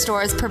convenience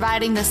stores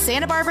providing the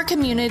Santa Barbara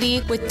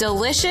community with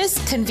delicious,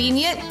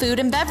 convenient food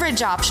and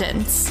beverage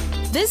options.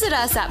 Visit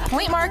us at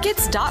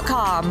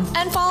pointmarkets.com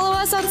and follow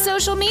us on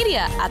social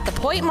media at the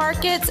Point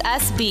Markets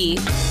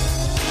SB.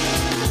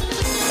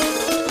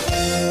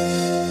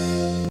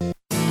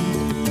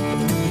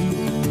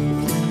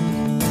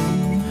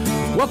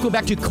 Welcome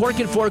back to Cork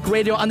and Fork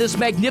Radio on this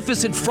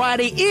magnificent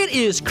Friday. It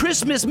is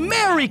Christmas.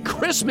 Merry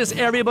Christmas,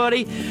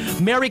 everybody.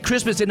 Merry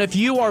Christmas. And if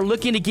you are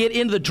looking to get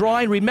into the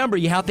drawing, remember,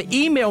 you have to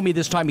email me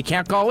this time. You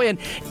can't call in.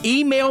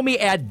 Email me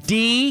at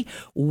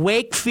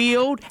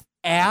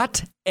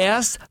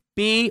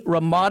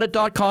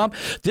dwakefield@sbramada.com.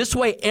 This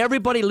way,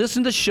 everybody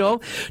listen to the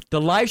show.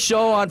 The live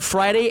show on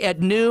Friday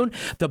at noon,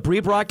 the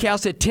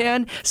rebroadcast at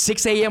 10,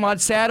 6 a.m. on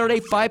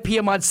Saturday, 5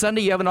 p.m. on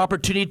Sunday. You have an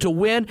opportunity to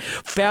win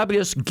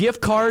fabulous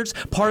gift cards,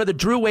 part of the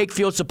Drew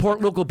Wakefield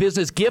Support Local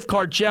Business Gift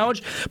Card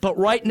Challenge. But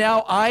right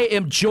now, I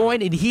am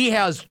joined, and he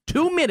has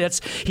 2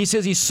 minutes. He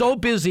says he's so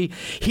busy,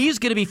 he's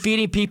going to be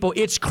feeding people.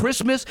 It's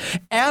Christmas.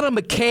 Adam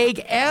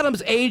McCaig,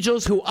 Adam's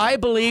Angels, who I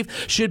believe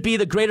should be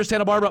the Greater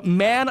Santa Barbara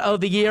Man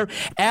of the Year.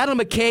 Adam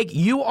McCaig,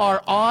 you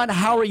are on.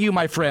 How are you,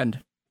 my friend?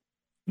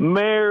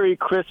 Merry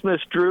Christmas,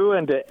 Drew,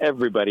 and to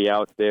everybody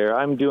out there.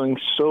 I'm doing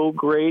so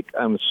great.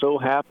 I'm so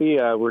happy.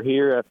 We're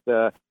here at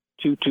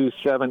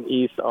 227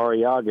 East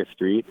Arriaga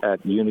Street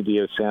at Unity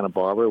of Santa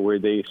Barbara, where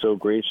they so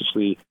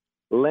graciously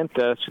lent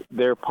us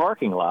their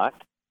parking lot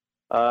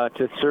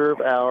to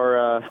serve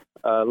our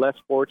less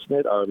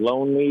fortunate, our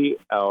lonely,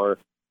 our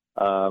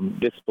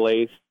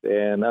displaced,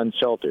 and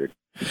unsheltered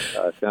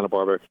Santa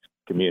Barbara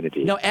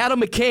community. Now, Adam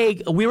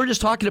McCaig, we were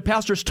just talking to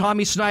Pastor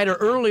Tommy Snyder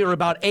earlier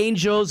about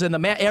angels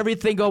and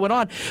everything going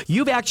on.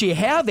 You actually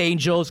have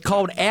angels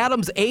called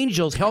Adam's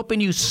Angels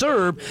helping you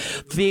serve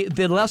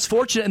the less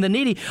fortunate and the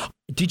needy.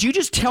 Did you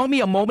just tell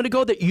me a moment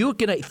ago that you're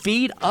going to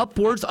feed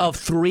upwards of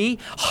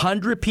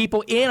 300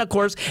 people in, of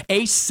course,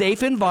 a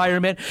safe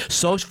environment,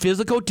 social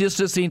physical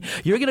distancing?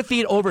 You're going to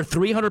feed over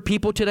 300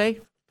 people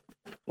today?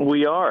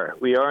 We are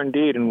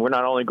indeed, and we're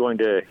not only going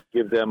to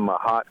give them a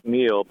hot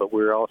meal, but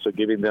we're also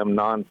giving them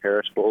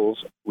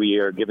non-perishables. We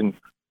are giving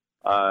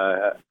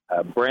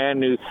brand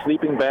new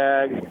sleeping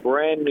bags,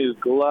 brand new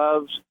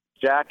gloves,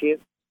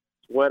 jackets,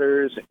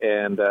 sweaters,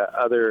 and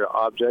other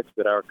objects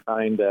that our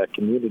kind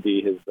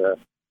community has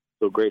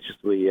so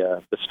graciously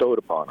bestowed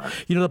upon us.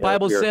 You know, the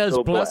Bible says,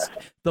 so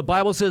the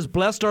Bible says,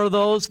 blessed are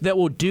those that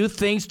will do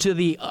things to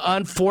the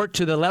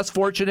less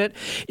fortunate.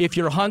 If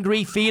you're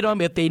hungry, feed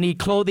them. If they need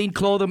clothing,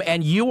 clothe them.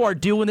 And you are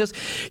doing this.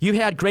 You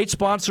had great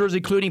sponsors,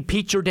 including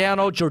Pete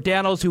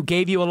Giordano's, who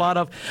gave you a lot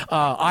of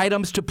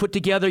items to put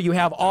together. You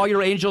have all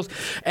your angels.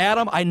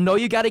 Adam, I know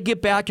you got to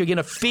get back. You're going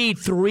to feed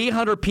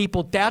 300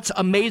 people. That's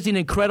amazing,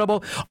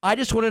 incredible. I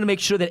just wanted to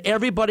make sure that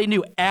everybody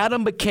knew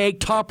Adam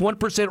McCaig, top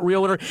 1%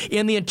 realtor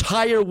in the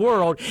entire world,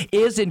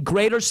 is in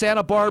Greater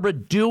Santa Barbara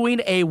doing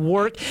a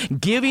work,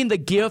 giving the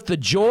gift, the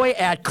joy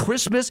at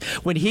Christmas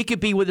when he could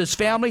be with his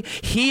family.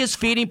 He is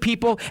feeding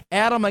people.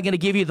 Adam, I'm going to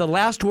give you the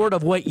last word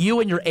of what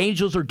you and your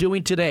angels are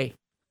doing today.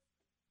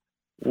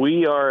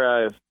 We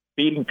are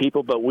feeding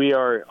people, but we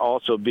are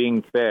also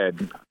being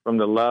fed from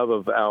the love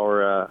of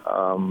our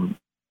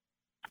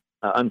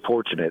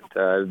unfortunate,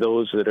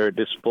 those that are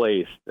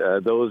displaced,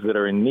 those that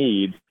are in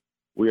need.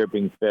 We are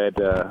being fed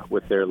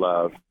with their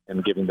love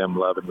and giving them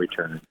love in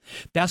return.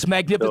 That's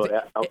magnificent.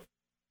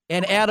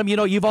 And Adam,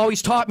 you've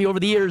always taught me over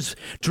the years,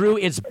 Drew,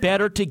 it's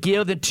better to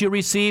give than to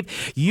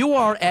receive. You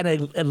are a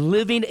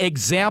living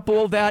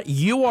example of that.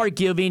 You are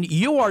giving,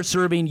 you are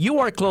serving, you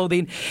are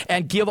clothing,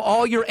 and give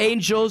all your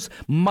angels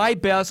my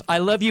best. I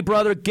love you,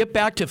 brother. Get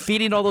back to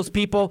feeding all those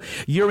people.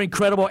 You're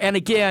incredible. And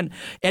again,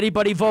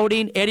 anybody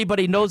voting,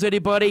 anybody knows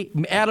anybody,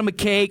 Adam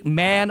McKay,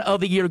 Man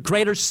of the Year,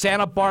 Greater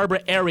Santa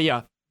Barbara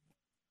area.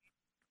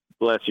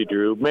 Bless you,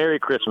 Drew. Merry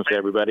Christmas,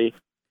 everybody.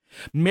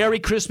 Merry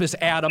Christmas,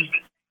 Adam.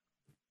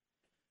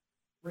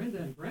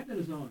 Brandon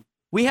is on.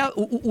 We have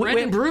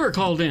Brandon Brewer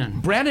called in.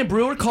 Brandon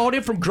Brewer called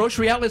in from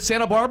Grocery Outlet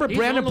Santa Barbara. He's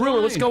Brandon Brewer,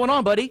 line. What's going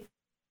on, buddy?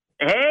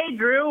 Hey,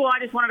 Drew. I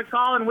just wanted to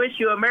call and wish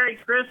you a Merry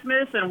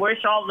Christmas and wish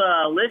all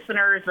the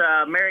listeners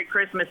a Merry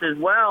Christmas as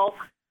well.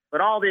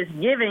 But all this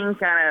giving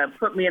kind of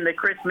put me in the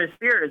Christmas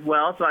spirit as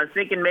well. So I was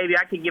thinking maybe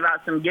I could give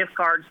out some gift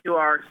cards to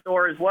our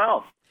store as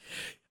well.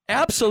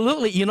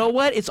 Absolutely. You know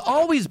what? It's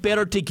always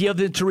better to give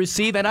than to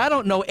receive. And I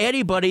don't know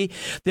anybody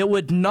that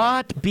would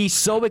not be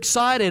so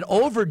excited,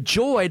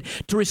 overjoyed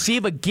to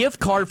receive a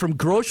gift card from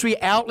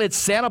Grocery Outlet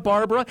Santa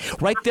Barbara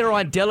right there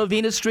on De La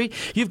Vina Street.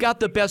 You've got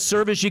the best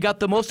service. You got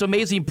the most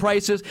amazing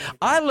prices.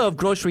 I love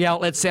Grocery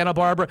Outlet Santa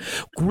Barbara.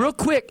 Real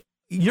quick.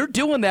 You're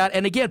doing that.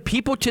 And again,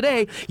 people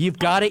today, you've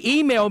got to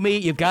email me.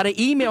 You've got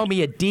to email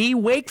me at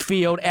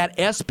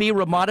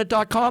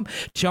dwakefield@sbramada.com.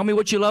 Tell me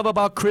what you love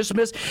about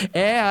Christmas,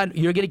 and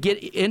you're going to get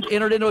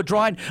entered into a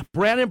drawing.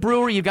 Brandon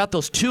Brewer, you've got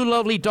those two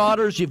lovely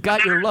daughters. You've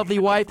got your lovely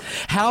wife.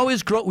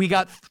 We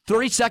got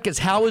 30 seconds.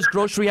 How is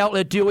Grocery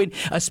Outlet doing,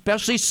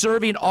 especially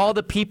serving all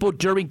the people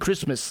during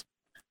Christmas?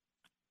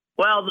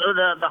 Well,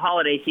 the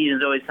holiday season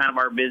is always kind of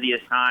our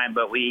busiest time,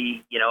 but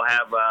we,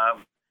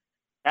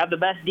 have the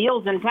best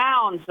deals in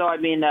town. So,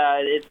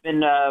 it's been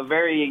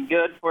very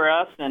good for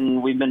us,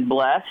 and we've been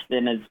blessed,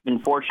 and it's been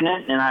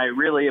fortunate. And I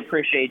really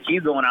appreciate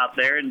you going out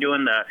there and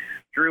doing the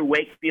Drew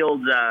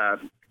Wakefield's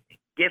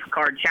gift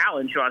card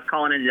challenge. So I was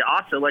calling in to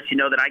also let you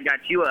know that I got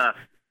you a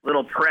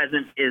little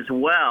present as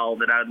well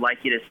that I would like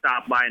you to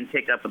stop by and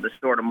pick up at the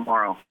store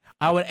tomorrow.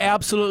 I would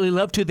absolutely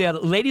love to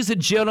that. Ladies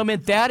and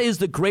gentlemen, that is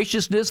the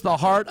graciousness, the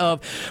heart of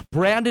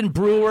Brandon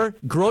Brewer,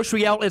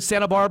 Grocery Outlet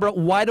Santa Barbara.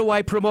 Why do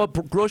I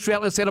promote Grocery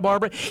Outlet Santa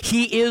Barbara?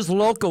 He is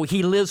local.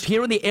 He lives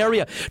here in the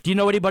area. Do you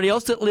know anybody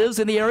else that lives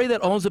in the area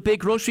that owns a big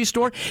grocery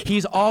store?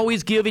 He's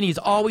always giving. He's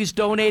always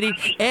donating.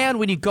 And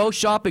when you go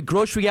shop at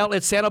Grocery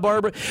Outlet Santa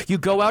Barbara, you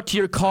go out to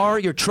your car,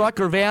 your truck,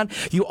 or van,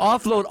 you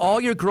offload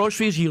all your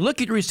groceries, you look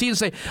at your receipt and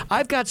say,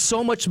 I've got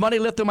so much money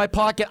left in my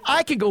pocket,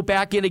 I can go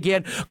back in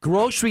again.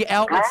 Grocery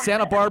Outlet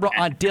Santa Barbara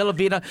on De La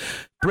Vina.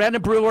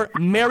 Brandon Brewer,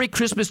 Merry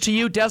Christmas to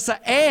you, Dessa,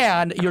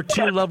 and your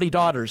two lovely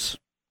daughters.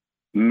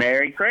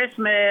 Merry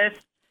Christmas.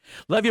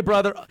 Love you,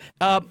 brother.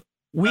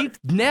 We've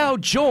now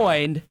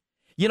joined,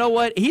 you know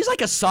what? He's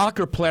like a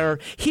soccer player.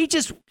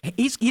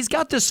 He's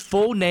got this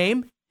full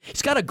name.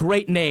 He's got a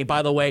great name,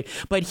 by the way,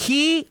 but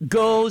he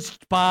goes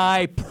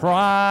by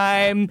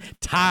Prime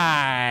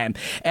Time.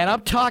 And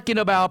I'm talking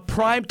about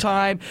Prime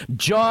Time,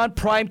 John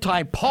Prime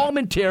Time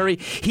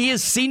Palmentary. He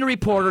is senior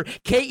reporter,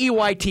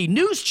 KEYT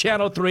News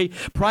Channel 3.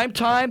 Prime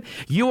Time,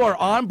 you are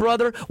on,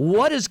 brother.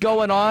 What is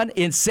going on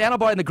in Santa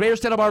Barbara, in the greater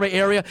Santa Barbara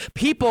area?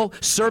 People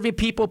serving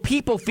people,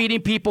 people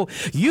feeding people.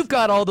 You've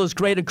got all those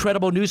great,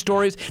 incredible news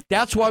stories.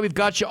 That's why we've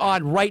got you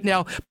on right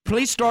now.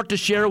 Please start to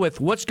share with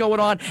what's going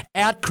on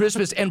at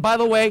Christmas. And by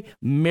the way,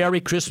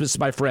 Merry Christmas,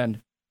 my friend.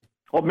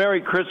 Well,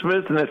 Merry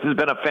Christmas, and this has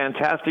been a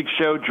fantastic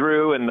show,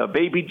 Drew, and the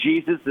baby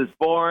Jesus is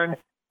born,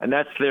 and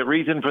that's the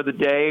reason for the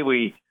day.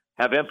 We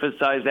have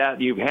emphasized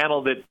that. You've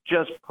handled it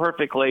just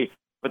perfectly.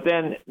 But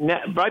then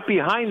right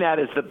behind that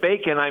is the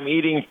bacon I'm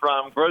eating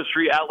from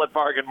Grocery Outlet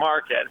Bargain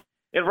Market.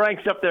 It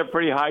ranks up there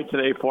pretty high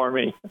today for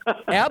me.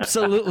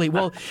 Absolutely.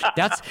 Well,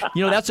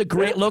 that's a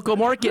great local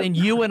market, and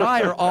you and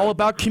I are all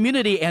about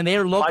community, and they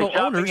are local My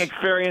shopping owners.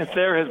 experience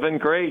there has been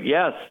great,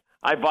 yes.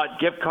 I bought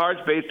gift cards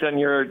based on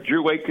your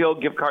Drew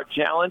Wakefield gift card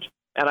challenge,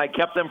 and I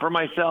kept them for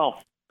myself.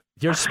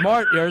 You're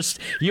smart.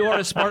 You are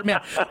a smart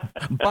man.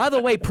 By the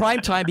way,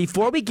 Primetime,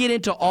 before we get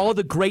into all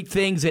the great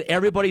things that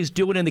everybody's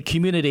doing in the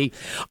community,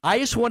 I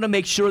just want to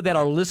make sure that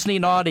our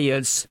listening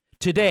audience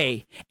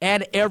today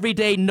and every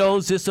day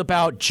knows this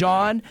about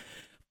John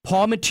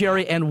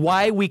Palmentary and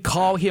why we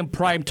call him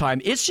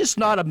Primetime. It's just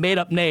not a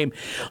made-up name.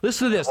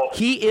 Listen to this.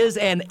 He is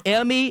an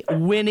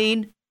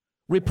Emmy-winning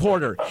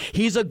reporter.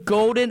 He's a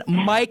Golden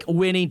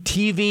Mike-winning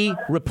TV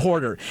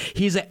reporter.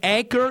 He's an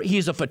anchor.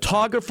 He's a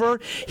photographer.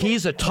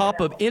 He's a top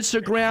of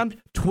Instagram,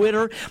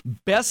 Twitter,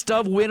 best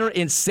of winner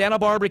in Santa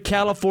Barbara,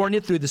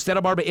 California through the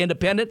Santa Barbara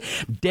Independent,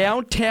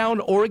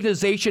 downtown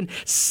organization,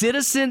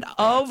 Citizen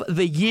of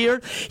the Year.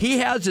 He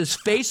has his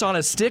face on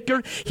a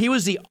sticker. He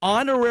was the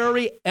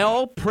honorary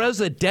El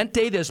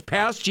Presidente this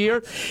past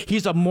year.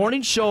 He's a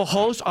morning show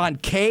host on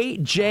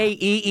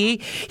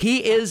KJEE.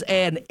 He is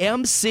an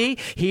MC.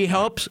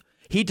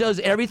 He does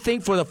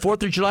everything for the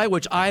 4th of July,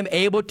 which I'm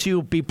able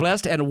to be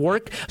blessed and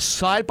work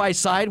side by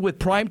side with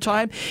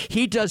Primetime.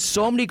 He does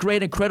so many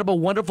great, incredible,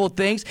 wonderful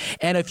things.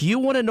 And if you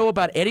want to know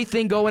about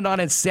anything going on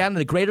in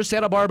the greater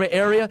Santa Barbara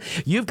area,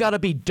 you've got to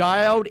be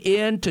dialed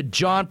in to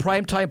John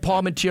Primetime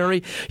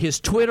Palminteri, his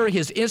Twitter,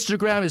 his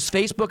Instagram, his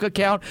Facebook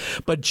account.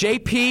 But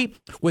JP,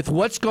 with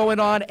what's going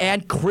on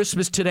and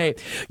Christmas today,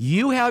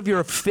 you have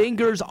your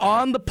fingers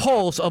on the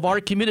pulse of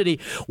our community.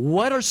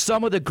 What are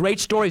some of the great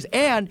stories?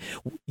 And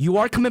you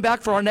are coming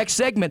back for our next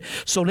segment,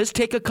 so let's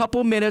take a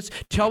couple minutes.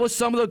 Tell us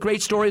some of the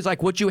great stories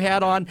like what you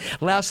had on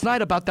last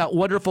night about that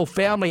wonderful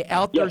family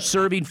out there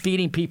serving,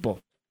 feeding people.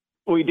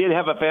 We did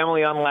have a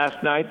family on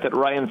last night that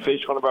Ryan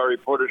Fish, one of our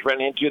reporters,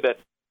 ran into, that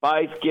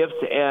buys gifts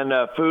and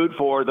food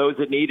for those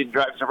in need and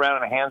drives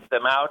around and hands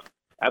them out.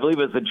 I believe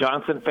it was the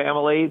Johnson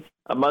family,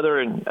 a mother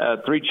and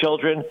 3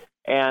 children,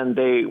 and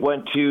they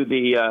went to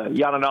the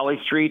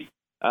Yananali Street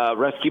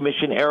rescue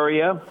mission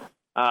area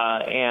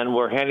and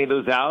were handing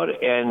those out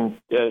and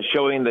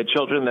showing the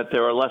children that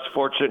there are less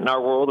fortunate in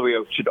our world we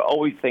should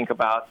always think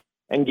about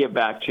and give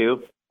back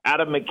to.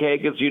 Adam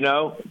McCaig, as you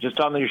know, just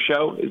on your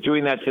show, is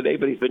doing that today,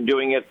 but he's been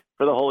doing it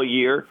for the whole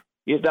year.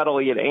 He's not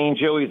only an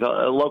angel, he's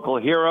a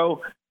local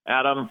hero.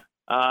 Adam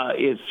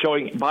is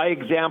showing by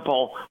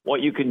example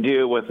what you can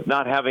do with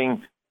not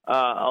having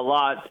a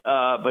lot,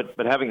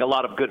 but having a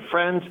lot of good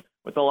friends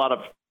with a lot of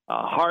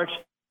heart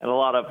and a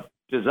lot of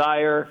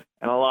desire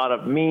and a lot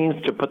of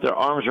means to put their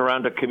arms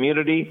around a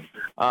community.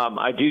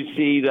 I do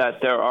see that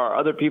there are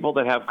other people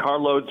that have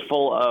carloads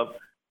full of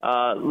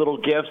little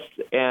gifts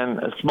and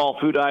small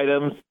food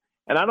items.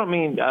 And I don't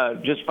mean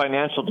just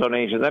financial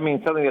donations. I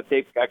mean something that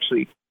they've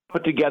actually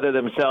put together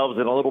themselves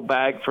in a little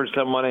bag for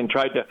someone and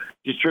tried to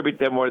distribute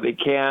them where they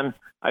can.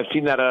 I've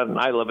seen that on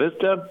Isla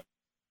Vista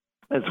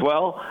as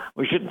well.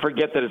 We shouldn't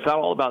forget that it's not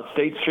all about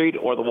State Street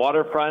or the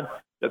waterfront,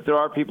 that there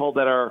are people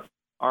that are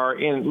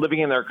living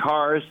in their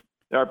cars.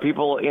 There are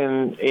people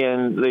in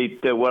the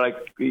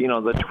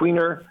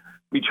tweener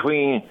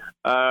between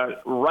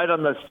right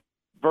on the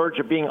verge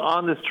of being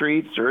on the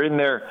streets or in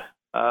their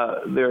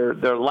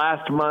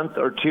last month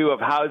or two of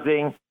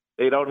housing.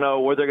 They don't know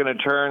where they're going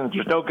to turn.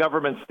 There's no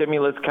government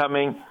stimulus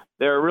coming.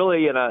 They're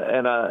really in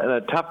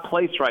a tough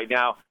place right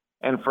now,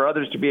 and for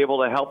others to be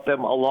able to help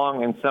them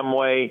along in some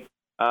way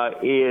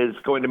is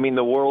going to mean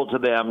the world to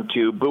them,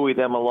 to buoy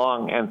them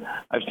along. And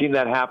I've seen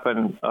that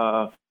happen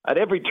at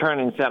every turn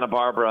in Santa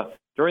Barbara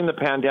during the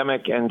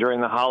pandemic and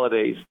during the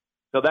holidays.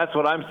 So that's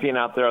what I'm seeing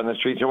out there on the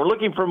streets. And we're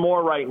looking for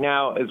more right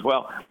now as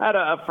well. I had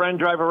a friend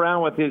drive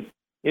around with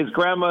his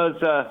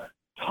grandma's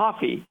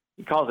toffee.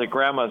 He calls it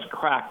grandma's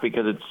crack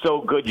because it's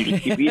so good you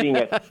just keep eating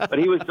it. But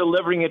he was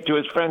delivering it to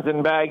his friends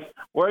in bags,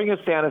 wearing a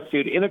Santa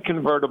suit in a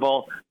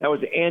convertible. That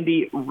was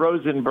Andy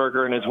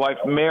Rosenberger and his wife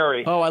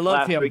Mary. Oh, I love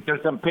last him. week.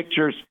 There's some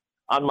pictures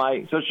on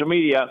my social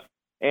media.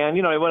 And,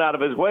 he went out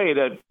of his way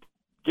to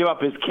give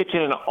up his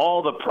kitchen and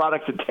all the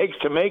products it takes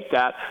to make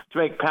that, to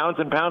make pounds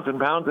and pounds and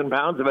pounds and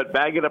pounds of it,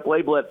 bag it up,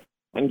 label it,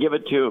 and give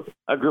it to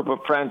a group of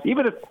friends.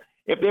 Even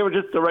if they were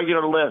just the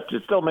regular list,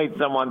 it still made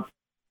someone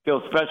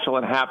feel special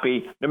and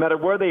happy, no matter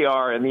where they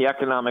are in the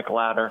economic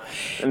ladder.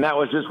 And that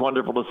was just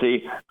wonderful to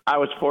see. I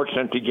was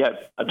fortunate to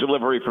get a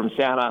delivery from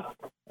Santa,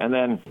 and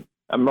then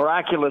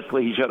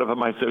miraculously, he showed up on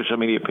my social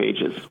media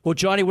pages. Well,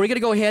 Johnny, we're going to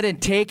go ahead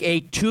and take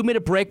a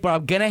 2-minute break, but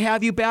I'm going to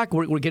have you back.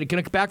 We're going to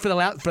come back for that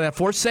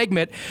 4th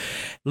segment.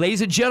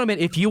 Ladies and gentlemen,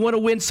 if you want to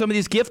win some of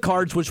these gift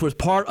cards, which was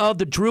part of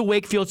the Drew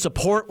Wakefield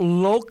Support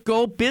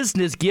Local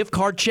Business Gift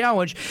Card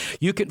Challenge,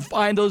 you can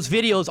find those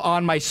videos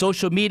on my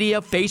social media,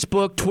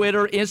 Facebook,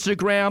 Twitter,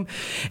 Instagram,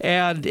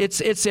 and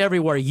it's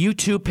everywhere.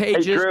 YouTube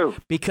pages. Hey, Drew.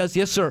 Because,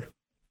 yes, sir.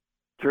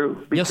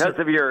 Drew, because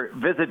of your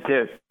visit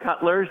to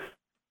Cutler's.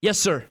 Yes,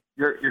 sir.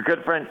 Your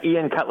good friend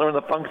Ian Cutler in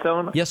the Funk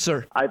Zone. Yes,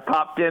 sir. I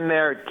popped in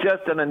there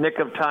just in the nick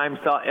of time,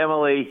 saw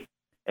Emily,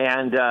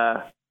 and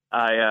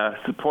I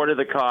supported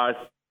the cause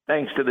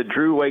thanks to the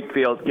Drew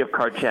Wakefield Gift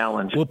Card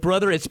Challenge. Well,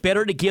 brother, it's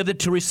better to give than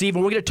to receive,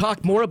 and we're going to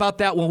talk more about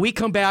that when we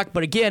come back.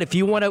 But again, if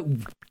you want to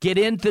get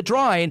into the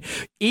drawing,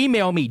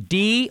 email me,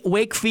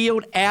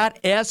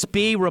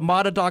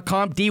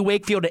 dwakefield@sbramada.com,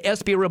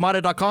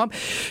 dwakefield@sbramada.com.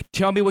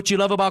 Tell me what you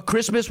love about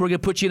Christmas. We're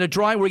going to put you in a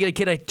drawing. We're going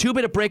to get a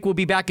 2-minute break. We'll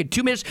be back in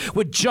 2 minutes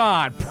with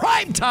John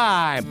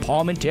Primetime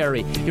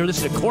Palminteri. You're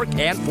listening to Cork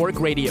and Fork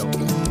Radio.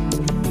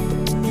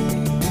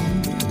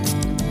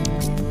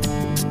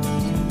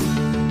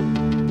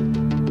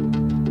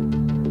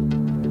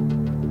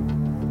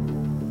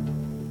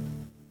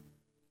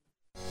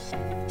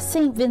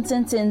 St.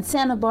 Vincent's in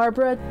Santa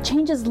Barbara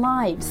changes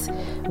lives.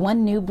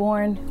 One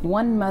newborn,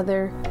 one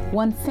mother,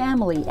 one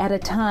family at a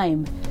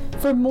time.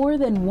 For more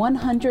than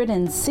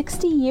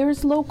 160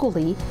 years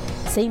locally,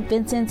 St.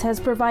 Vincent's has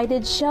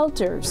provided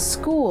shelter,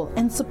 school,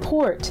 and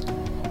support.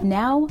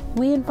 Now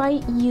we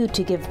invite you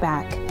to give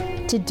back,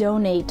 to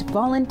donate,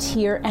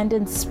 volunteer, and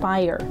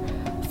inspire.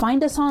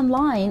 Find us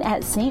online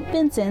at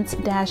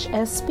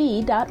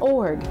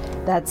stvincents-sb.org.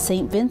 That's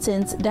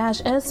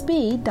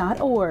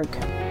stvincents-sb.org.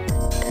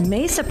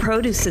 Mesa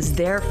Produce is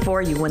there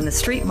for you when the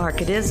street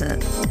market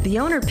isn't. The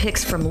owner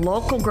picks from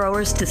local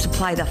growers to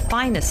supply the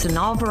finest in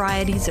all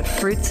varieties of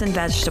fruits and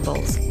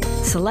vegetables,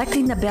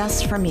 selecting the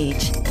best from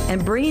each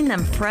and bringing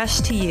them fresh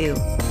to you.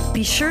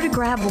 Be sure to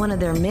grab one of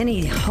their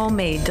many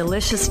homemade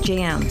delicious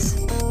jams.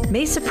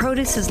 Mesa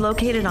Produce is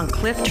located on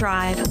Cliff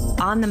Drive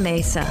on the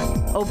Mesa.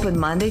 Open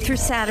Monday through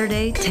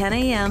Saturday, 10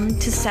 a.m.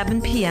 to 7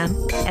 p.m.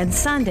 and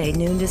Sunday,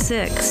 noon to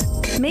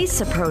 6.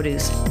 Mesa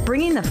Produce,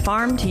 bringing the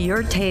farm to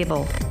your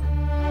table.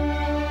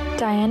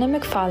 Diana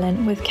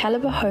McFarlane with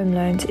Caliber Home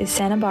Loans is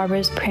Santa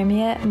Barbara's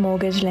premier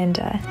mortgage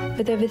lender.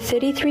 With over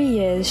 33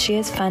 years, she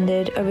has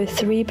funded over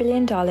 $3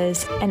 billion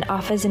and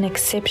offers an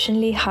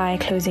exceptionally high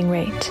closing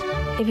rate.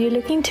 If you're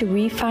looking to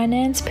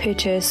refinance,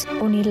 purchase,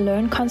 or need a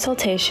loan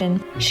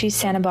consultation, she's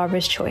Santa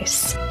Barbara's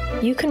choice.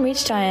 You can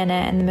reach Diana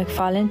and the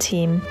McFarlane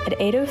team at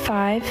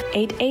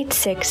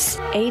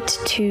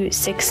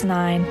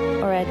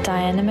 805-886-8269 or at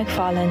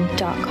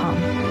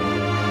dianamcfarlane.com.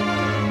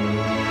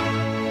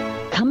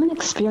 Come and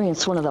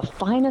experience one of the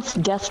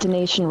finest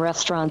destination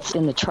restaurants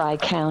in the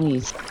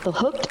Tri-Counties, the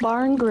Hooked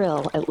Bar and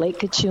Grill at Lake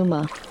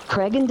Kachuma.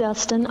 Craig and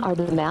Dustin are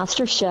the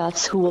master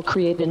chefs who will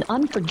create an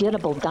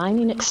unforgettable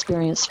dining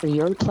experience for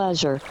your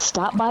pleasure.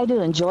 Stop by to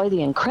enjoy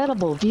the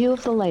incredible view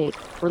of the lake.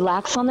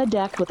 Relax on the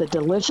deck with a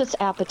delicious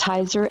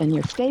appetizer and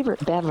your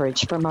favorite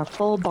beverage from our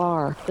full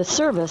bar. The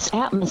service,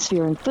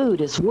 atmosphere, and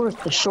food is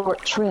worth the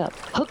short trip.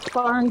 Hooked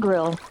Bar and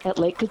Grill at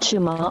Lake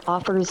Kachuma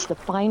offers the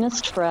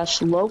finest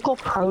fresh local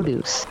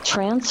produce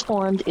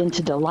transformed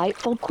into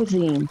delightful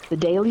cuisine. The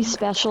daily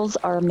specials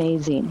are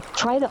amazing.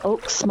 Try the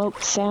oak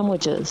smoked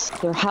sandwiches,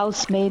 their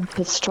house-made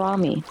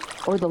pastrami,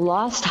 or the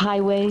Lost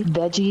Highway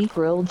veggie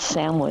grilled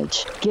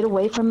sandwich. Get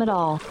away from it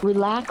all.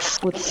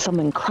 Relax with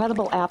some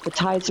incredible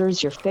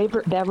appetizers, your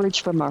favorite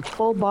beverage from our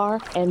full bar,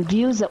 and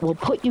views that will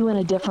put you in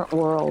a different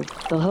world.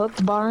 The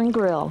Hooked Bar and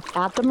Grill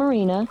at the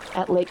marina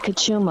at Lake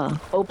Kachuma.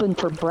 Open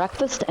for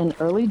breakfast and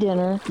early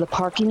dinner. The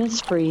parking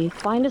is free.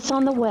 Find us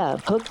on the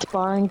web,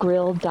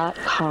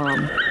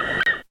 hookedbarandgrill.com.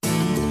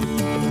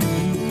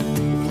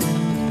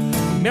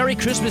 Merry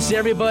Christmas,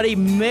 everybody.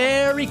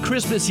 Merry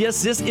Christmas.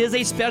 Yes, this is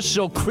a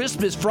special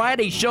Christmas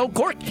Friday show,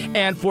 Cork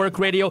and Fork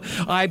Radio.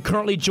 I'm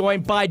currently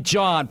joined by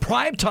John,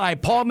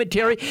 Primetime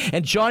Parliamentary.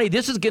 And Johnny,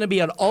 this is going to be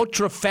an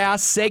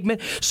ultra-fast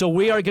segment, so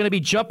we are going to be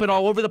jumping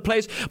all over the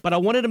place. But I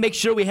wanted to make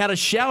sure we had a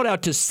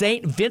shout-out to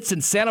St.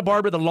 Vincent, Santa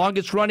Barbara, the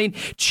longest-running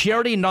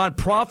charity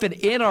nonprofit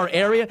in our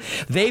area.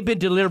 They've been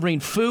delivering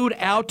food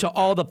out to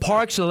all the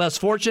parks, the less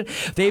fortunate.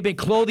 They've been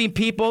clothing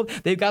people.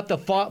 They've got the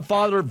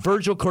Father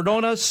Virgil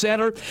Cardona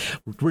Center,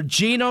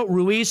 Regina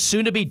Ruiz,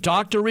 soon to be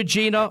Dr.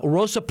 Regina,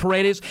 Rosa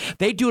Paredes.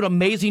 They do an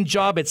amazing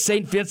job at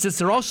St. Vincent's.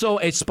 They're also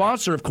a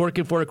sponsor of Cork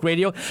and Fork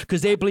Radio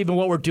because they believe in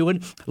what we're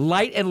doing.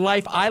 Light and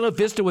Life Isla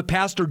Vista with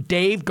Pastor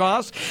Dave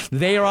Goss.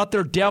 They are out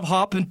there. Deb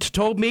Hoffman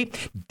told me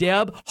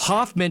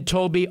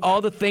all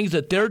the things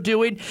that they're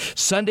doing.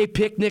 Sunday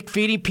picnic,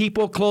 feeding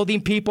people,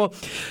 clothing people.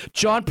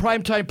 John,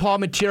 Primetime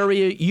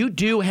Parliamentary, you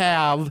do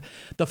have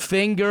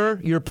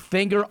your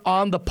finger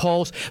on the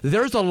pulse.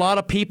 There's a lot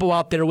of people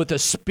out there with the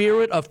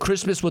spirit of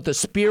Christmas, with the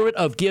spirit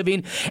of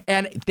giving,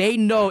 and they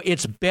know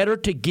it's better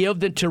to give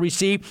than to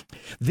receive.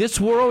 This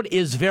world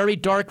is very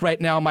dark right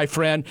now, my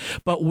friend,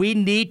 but we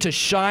need to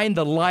shine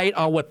the light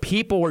on what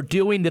people are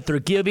doing, that they're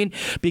giving,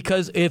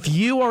 because if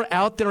you are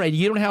out there and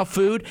you don't have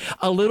food,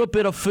 a little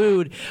bit of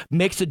food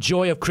makes the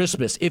joy of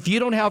Christmas. If you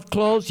don't have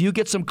clothes, you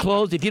get some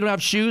clothes. If you don't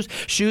have shoes.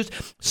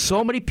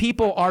 So many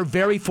people are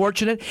very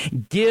fortunate.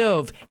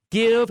 Give,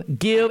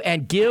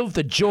 and give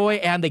the joy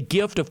and the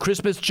gift of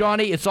Christmas.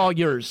 Johnny, it's all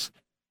yours.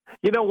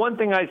 You know, one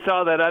thing I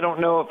saw that I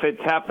don't know if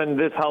it's happened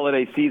this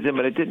holiday season,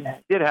 but it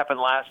did happen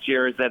last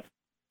year, is that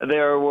it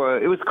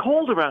was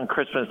cold around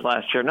Christmas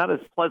last year, not as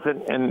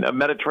pleasant in a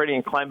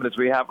Mediterranean climate as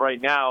we have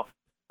right now.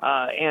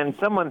 And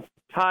someone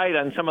tied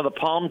on some of the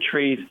palm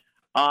trees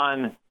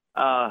on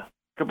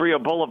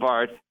Cabrillo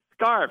Boulevard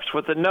scarves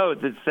with a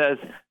note that says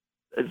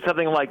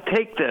something like,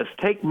 "Take this,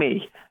 take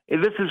me.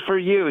 This is for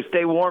you.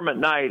 Stay warm at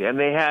night." And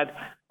they had,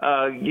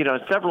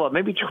 several,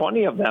 maybe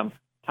 20 of them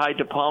tied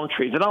to palm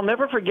trees. And I'll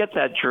never forget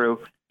that, Drew,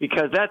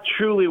 because that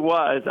truly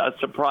was a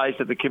surprise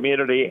to the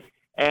community.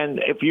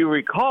 And if you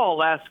recall,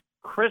 last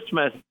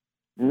Christmas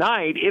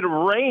night, it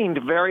rained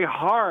very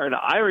hard.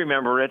 I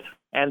remember it.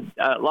 And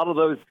a lot of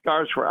those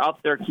scarves were out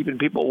there keeping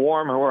people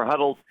warm who were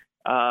huddled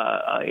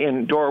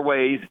in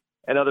doorways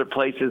and other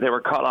places. They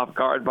were caught off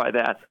guard by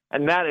that.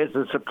 And that is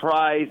a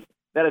surprise.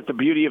 That is the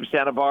beauty of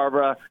Santa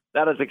Barbara.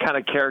 That is the kind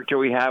of character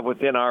we have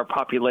within our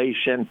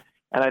population.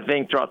 And I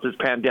think throughout this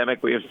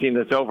pandemic, we have seen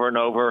this over and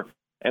over.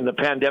 And the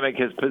pandemic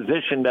has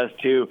positioned us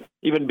to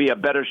even be a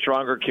better,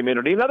 stronger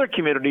community, and other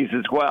communities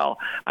as well.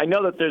 I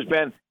know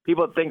that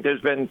people think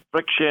there's been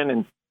friction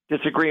and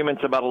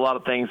disagreements about a lot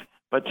of things,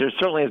 but there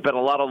certainly has been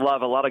a lot of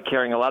love, a lot of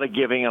caring, a lot of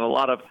giving, and a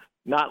lot of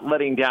not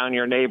letting down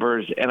your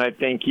neighbors. And I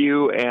think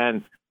you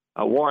and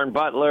Warren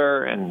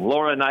Butler and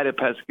Laura Nida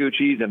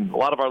Pascucci's and a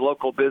lot of our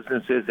local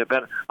businesses have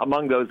been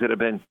among those that have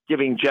been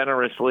giving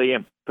generously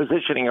and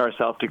positioning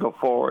ourselves to go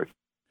forward.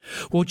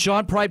 Well,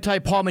 John Primetime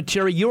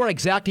Palminteri, you are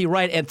exactly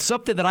right. And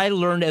something that I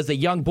learned as a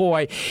young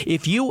boy,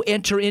 if you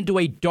enter into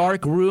a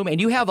dark room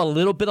and you have a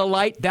little bit of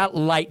light, that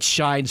light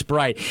shines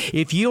bright.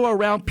 If you are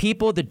around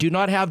people that do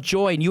not have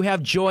joy and you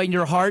have joy in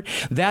your heart,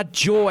 that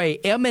joy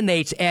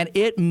emanates and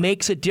it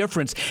makes a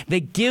difference. The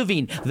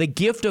giving, the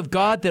gift of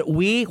God that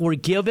we were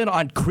given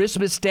on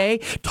Christmas Day,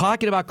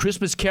 talking about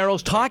Christmas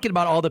carols, talking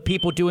about all the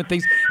people doing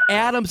things,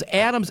 Adam's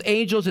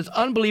angels, it's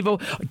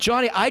unbelievable.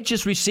 Johnny, I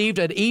just received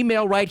an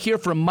email right here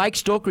from Mike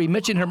Stoker. We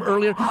mentioned him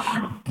earlier.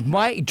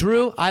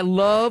 Drew, I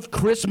love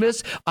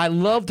Christmas. I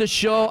love the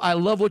show. I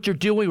love what you're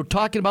doing. We're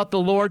talking about the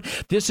Lord.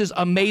 This is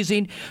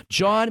amazing.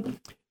 John,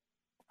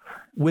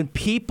 when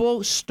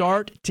people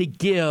start to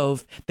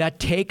give, that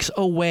takes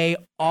away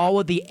all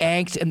of the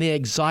angst and the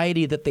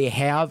anxiety that they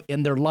have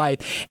in their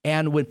life.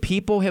 And when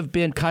people have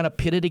been kind of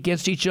pitted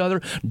against each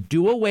other,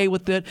 do away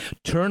with it.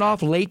 Turn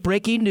off late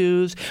breaking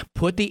news.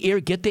 Get the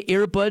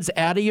earbuds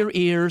out of your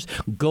ears.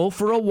 Go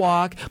for a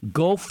walk.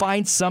 Go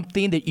find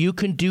something that you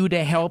can do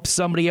to help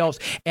somebody else.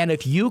 And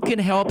if you can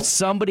help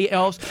somebody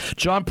else,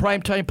 John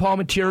Primetime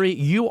Palminteri,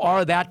 you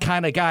are that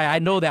kind of guy. I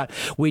know that.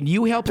 When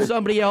you help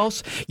somebody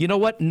else, you know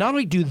what? Not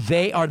only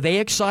are they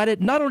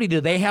excited, not only do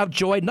they have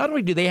joy, not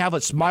only do they have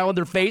a smile on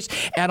their face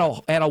and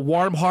a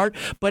warm heart,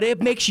 but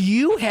it makes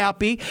you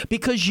happy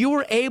because you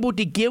were able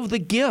to give the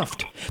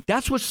gift.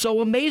 That's what's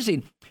so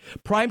amazing.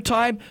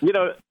 Primetime. You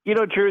know,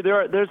 Drew,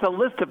 there's a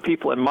list of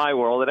people in my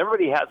world, and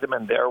everybody has them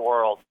in their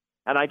world.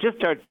 And I just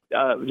start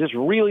just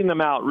reeling them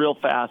out real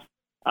fast.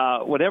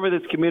 Whenever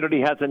this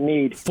community has a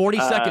need. 40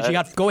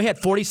 seconds. Go ahead.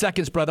 40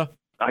 seconds, brother.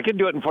 I can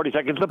do it in 40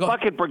 seconds. The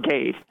Bucket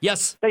Brigade.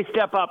 Yes. They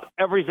step up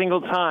every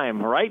single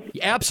time, right?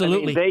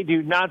 Absolutely. I mean, they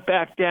do not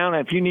back down.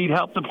 If you need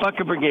help, the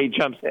Bucket Brigade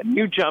jumps in.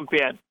 You jump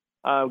in.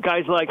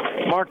 Guys like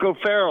Marco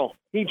Farrell,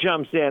 he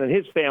jumps in, and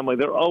his family,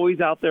 they're always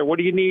out there. What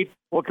do you need?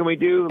 What can we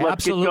do?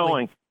 Let's get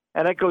going.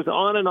 And that goes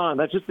on and on.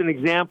 That's just an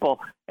example,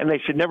 and they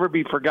should never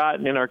be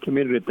forgotten in our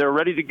community. If they're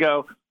ready to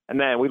go, and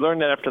then we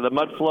learned that after the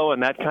mud flow,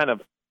 and that kind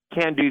of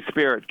can-do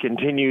spirit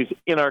continues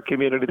in our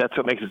community. That's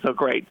what makes it so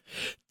great.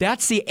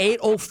 That's the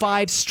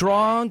 805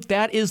 Strong.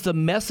 That is the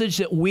message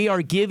that we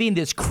are giving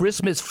this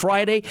Christmas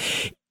Friday.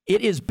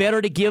 It is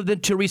better to give than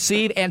to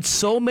receive, and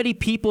so many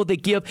people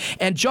that give.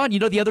 And John, you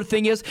know, the other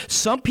thing is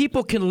some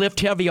people can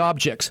lift heavy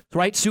objects,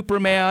 right?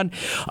 Superman,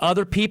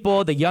 other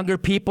people, the younger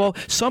people.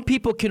 Some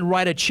people can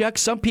write a check.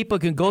 Some people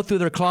can go through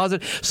their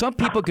closet. Some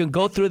people can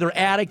go through their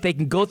attic. They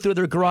can go through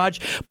their garage.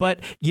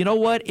 But you know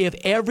what? If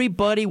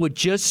everybody would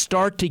just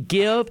start to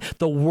give,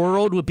 the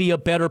world would be a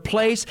better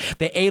place.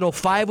 The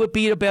 805 would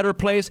be a better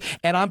place.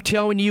 And I'm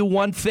telling you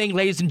one thing,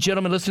 ladies and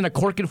gentlemen, listen to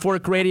Cork and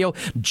Fork Radio.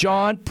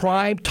 John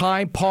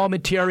Primetime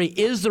Palminteri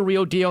is the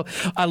real deal.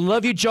 I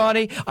love you,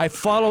 Johnny. I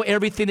follow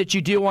everything that you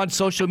do on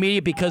social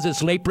media because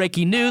it's late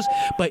breaking news,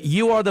 but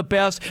you are the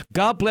best.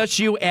 God bless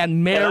you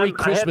and Merry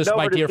Christmas,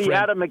 my dear friend.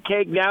 Adam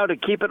McCaig now to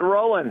keep it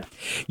rolling.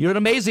 You're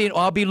amazing.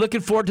 I'll be looking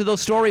forward to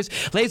those stories.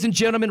 Ladies and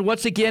gentlemen,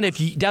 once again,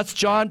 that's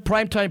John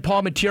Primetime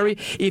Palminteri.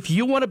 If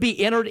you want to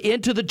be entered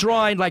into the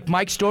drawing like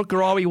Mike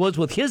Stoker always was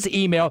with his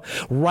email,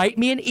 write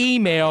me an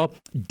email,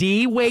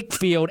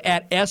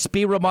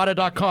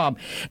 dwakefield@sbramada.com.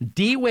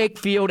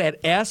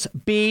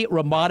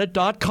 dwakefield@sbramada.com.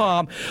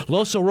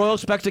 Los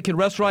Arroyos Mexican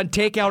Restaurant,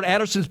 Takeout,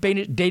 Anderson's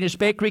Danish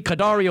Bakery,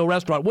 Cadario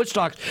Restaurant,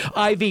 Woodstocks,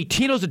 IV,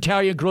 Tino's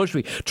Italian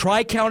Grocery,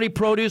 Tri-County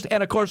Produce,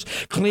 and, of course,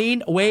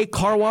 Clean Way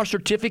Car Wash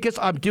Certificates.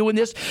 I'm doing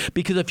this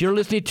because if you're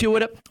listening to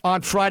it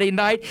on Friday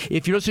night,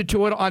 if you're listening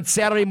to it on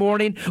Saturday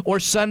morning or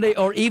Sunday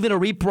or even a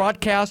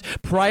rebroadcast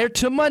prior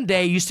to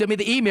Monday, you send me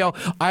the email,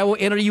 I will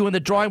enter you in the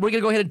drawing. We're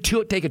going to go ahead and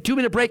take a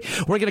 2-minute break.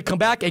 We're going to come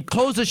back and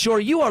close the show.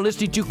 You are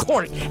listening to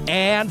Cork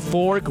and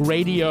Fork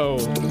Radio.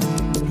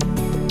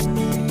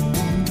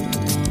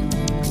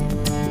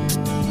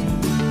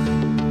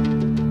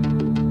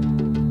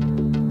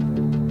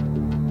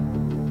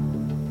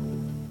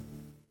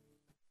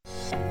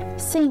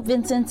 St.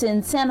 Vincent's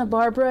in Santa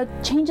Barbara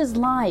changes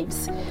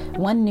lives.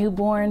 One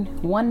newborn,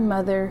 one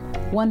mother,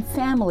 one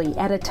family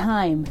at a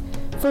time.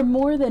 For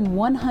more than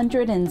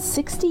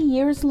 160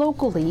 years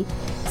locally,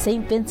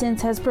 St.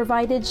 Vincent's has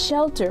provided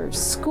shelter,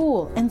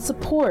 school, and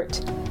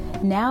support.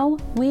 Now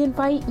we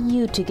invite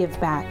you to give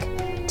back,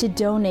 to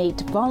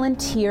donate,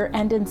 volunteer,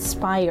 and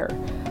inspire.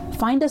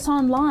 Find us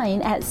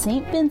online at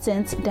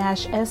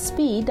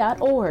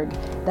stvincents-sb.org.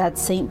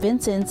 That's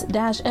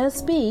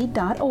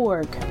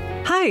stvincents-sb.org.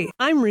 Hi,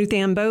 I'm Ruth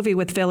Ann Bovey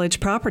with Village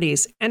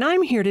Properties, and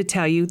I'm here to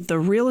tell you the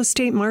real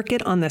estate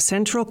market on the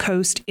Central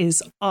Coast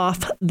is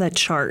off the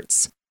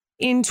charts.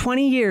 In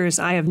 20 years,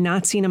 I have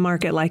not seen a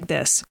market like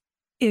this.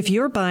 If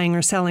you're buying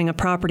or selling a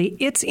property,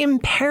 it's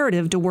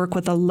imperative to work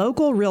with a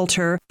local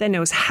realtor that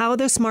knows how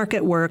this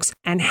market works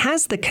and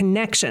has the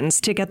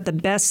connections to get the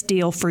best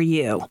deal for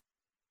you.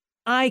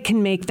 I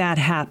can make that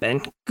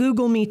happen.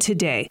 Google me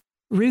today,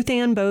 Ruth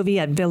Ann Bovey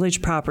at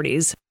Village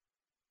Properties.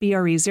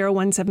 BRE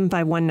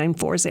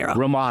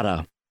 017519440.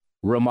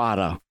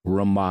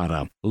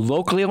 Ramada.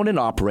 Locally owned and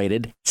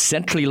operated,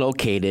 centrally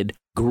located,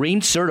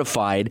 green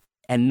certified,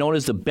 and known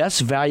as the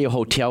best value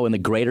hotel in the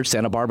greater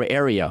Santa Barbara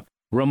area.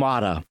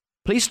 Ramada.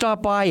 Please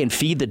stop by and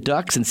feed the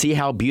ducks and see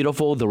how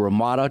beautiful the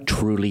Ramada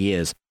truly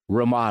is.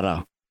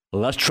 Ramada.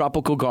 Lush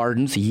tropical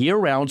gardens,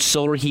 year-round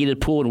solar-heated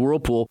pool and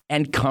whirlpool,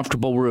 and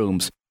comfortable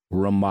rooms.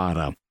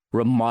 Ramada.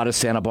 Ramada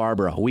Santa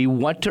Barbara. We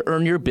want to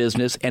earn your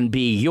business and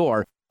be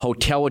your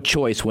hotel of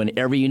choice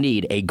whenever you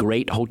need a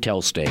great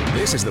hotel stay.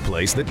 This is the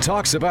place that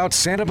talks about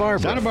Santa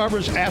Barbara. Santa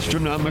Barbara's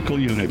astronomical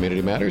unit.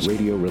 Community Matters.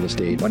 Radio, real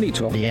estate. Money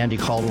Talk. The Andy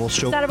Caldwell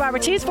Show. Santa Barbara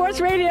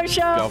T-Sports Radio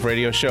Show. Golf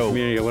Radio Show.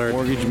 Community Alert.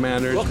 Mortgage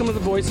Matters. Welcome to the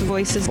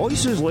Voices.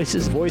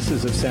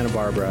 Voices of Santa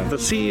Barbara. The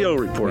CEO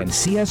Report. And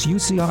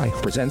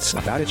CSUCI presents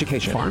About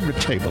Education. Farm to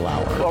Table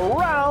Hour.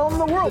 Around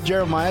the World. The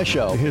Jeremiah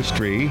Show.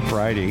 History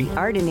Friday.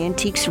 Art and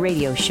Antiques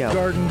Radio Show.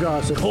 Garden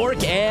Gossip.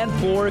 Cork and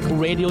Fork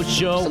Radio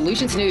Show.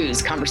 Solutions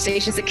News.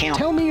 Conversations that count.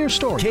 Tell me your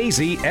story.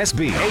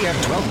 KZSB AM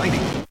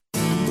 1290.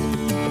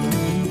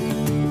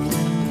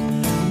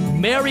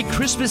 Merry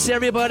Christmas,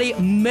 everybody.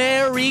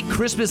 Merry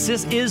Christmas.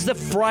 This is the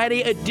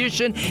Friday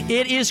edition.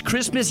 It is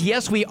Christmas.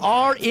 Yes, we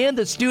are in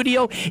the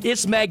studio.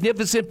 It's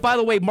magnificent. By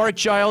the way, Mark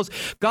Giles,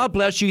 God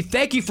bless you.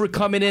 Thank you for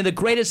coming in. The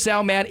greatest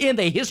sound man in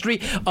the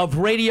history of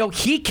radio.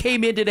 He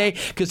came in today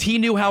because he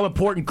knew how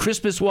important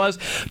Christmas was.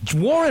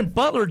 Warren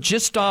Butler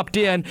just stopped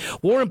in.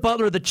 Warren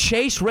Butler, the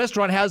Chase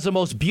restaurant, has the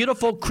most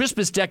beautiful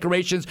Christmas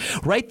decorations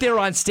right there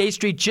on State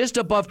Street, just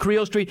above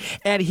Creel Street.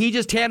 And he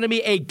just handed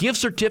me a gift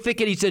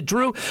certificate. He said,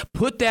 Drew,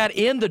 put that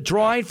in the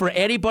drawing for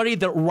anybody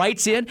that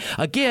writes in.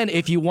 Again,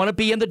 if you want to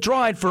be in the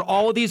drawing for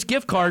all of these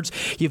gift cards,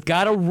 you've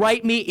got to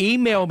write me,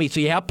 email me, so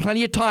you have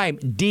plenty of time.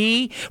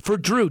 D for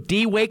Drew,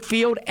 D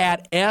Wakefield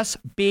at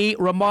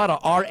SBRamada,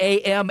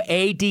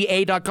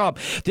 RAMADA.com.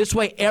 This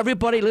way,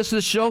 everybody listen to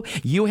the show.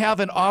 You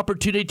have an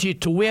opportunity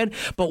to win.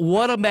 But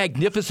what a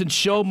magnificent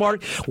show,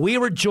 Mark. We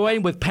were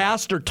joined with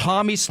Pastor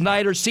Tommy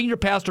Snyder, Senior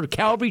Pastor of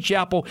Calvary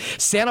Chapel,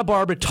 Santa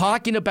Barbara,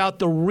 talking about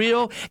the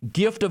real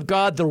gift of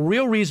God, the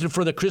real reason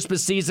for the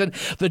Christmas season,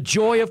 the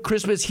joy of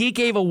Christmas. He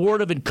gave a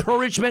word of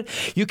encouragement.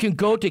 You can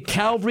go to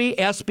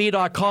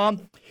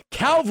CalvarySB.com.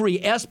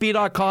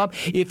 CalvarySB.com.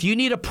 If you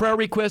need a prayer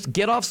request,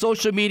 get off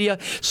social media,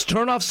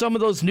 turn off some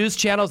of those news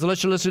channels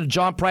unless you listen to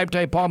John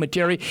Primetime, Paul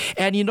Materi.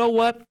 And you know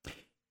what?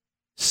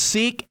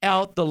 Seek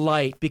out the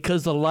light,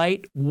 because the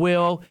light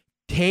will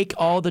take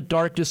all the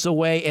darkness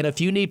away. And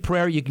if you need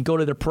prayer, you can go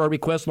to their prayer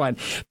request line.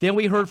 Then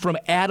we heard from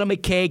Adam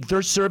McCaig.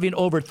 They're serving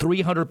over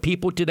 300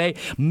 people today.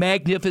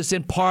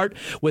 Magnificent part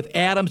with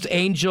Adam's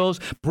Angels.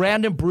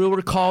 Brandon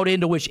Brewer called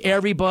in to wish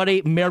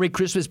everybody Merry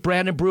Christmas.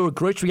 Brandon Brewer,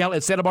 Grocery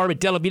Outlet, Santa Barbara,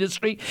 Delavita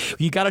Street.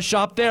 You got to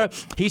shop there.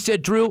 He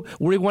said, Drew,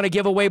 we want to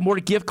give away more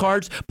gift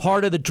cards.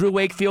 Part of the Drew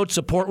Wakefield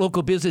Support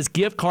Local Business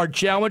Gift Card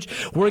Challenge.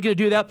 We're going to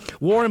do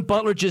that. Warren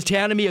Butler just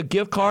handed me a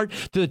gift card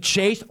to the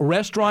Chase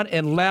Restaurant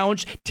and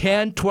Lounge,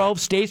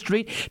 1012 State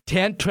Street,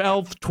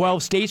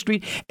 1012 State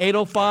Street,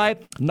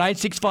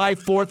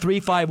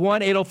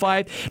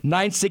 805-965-4351,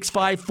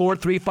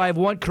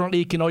 805-965-4351. Currently,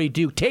 you can only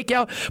do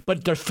takeout,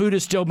 but their food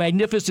is still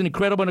magnificent,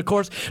 incredible. And, of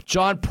course,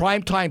 John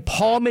Primetime,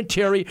 Paul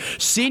Materi,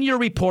 senior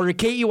reporter,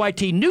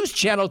 KUIT News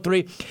Channel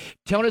 3,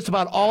 telling us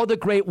about all the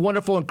great,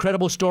 wonderful,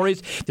 incredible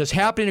stories that's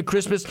happening at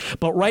Christmas.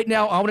 But right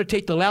now, I want to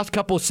take the last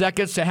couple of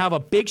seconds to have a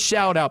big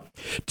shout-out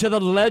to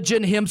the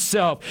legend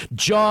himself,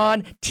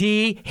 John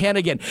T.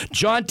 Hennigan.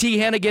 John T.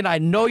 Hennigan, I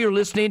know you're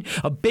listening.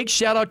 A big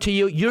shout-out to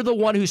you. You're the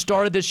one who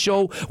started this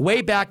show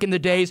way back in the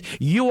days.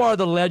 You are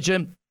the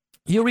legend.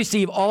 You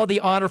receive all the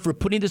honor for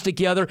putting this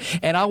together.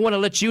 And I want to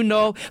let you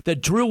know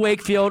that Drew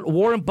Wakefield,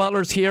 Warren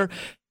Butler's here.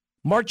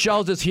 Mark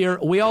Giles is here.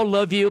 We all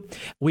love you.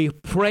 We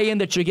praying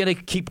that you're going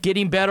to keep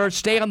getting better.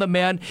 Stay on the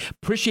mend.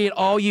 Appreciate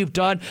all you've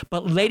done.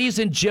 But ladies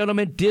and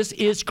gentlemen, this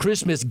is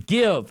Christmas.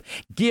 Give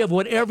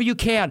whatever you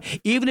can.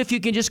 Even if you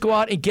can just go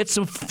out and get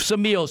some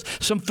meals,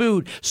 some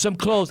food, some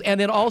clothes.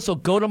 And then also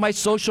go to my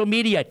social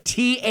media,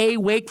 T.A.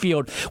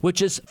 Wakefield,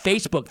 which is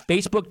Facebook,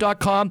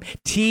 facebook.com,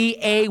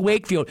 T.A.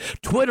 Wakefield.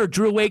 Twitter,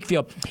 Drew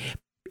Wakefield.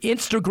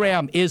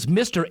 Instagram is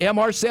Mr.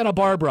 MR Santa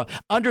Barbara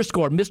 _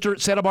 Mr.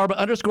 Santa Barbara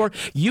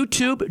 _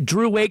 YouTube,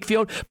 Drew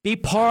Wakefield. Be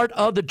part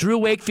of the Drew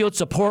Wakefield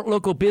Support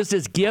Local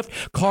Business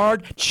Gift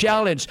Card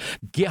Challenge.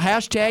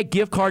 Hashtag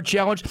Gift Card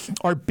Challenge.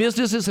 Our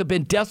businesses have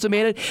been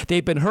decimated.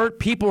 They've been hurt.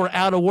 People are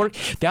out of work.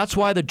 That's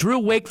why the Drew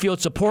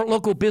Wakefield Support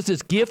Local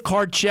Business Gift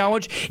Card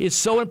Challenge is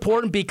so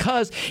important,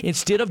 because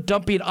instead of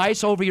dumping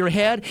ice over your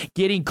head,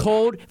 getting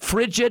cold,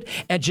 frigid,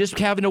 and just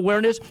having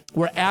awareness,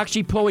 we're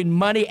actually pulling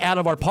money out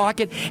of our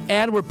pocket,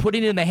 and we're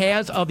putting it in the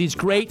hands of these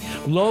great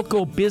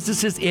local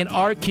businesses in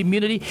our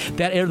community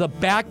that are the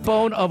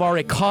backbone of our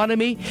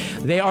economy.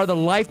 They are the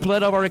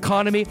lifeblood of our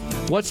economy.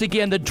 Once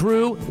again, the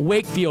Drew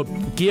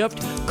Wakefield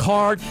Gift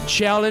Card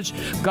Challenge.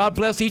 God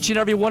bless each and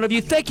every one of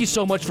you. Thank you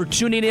so much for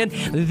tuning in.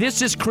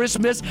 This is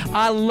Christmas.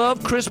 I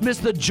love Christmas,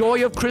 the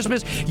joy of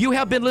Christmas. You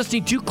have been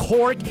listening to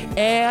Cork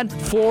and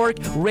Fork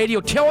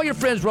Radio. Tell all your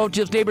friends,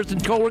 relatives, neighbors,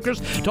 and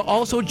coworkers to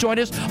also join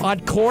us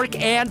on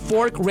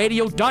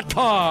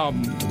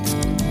corkandforkradio.com.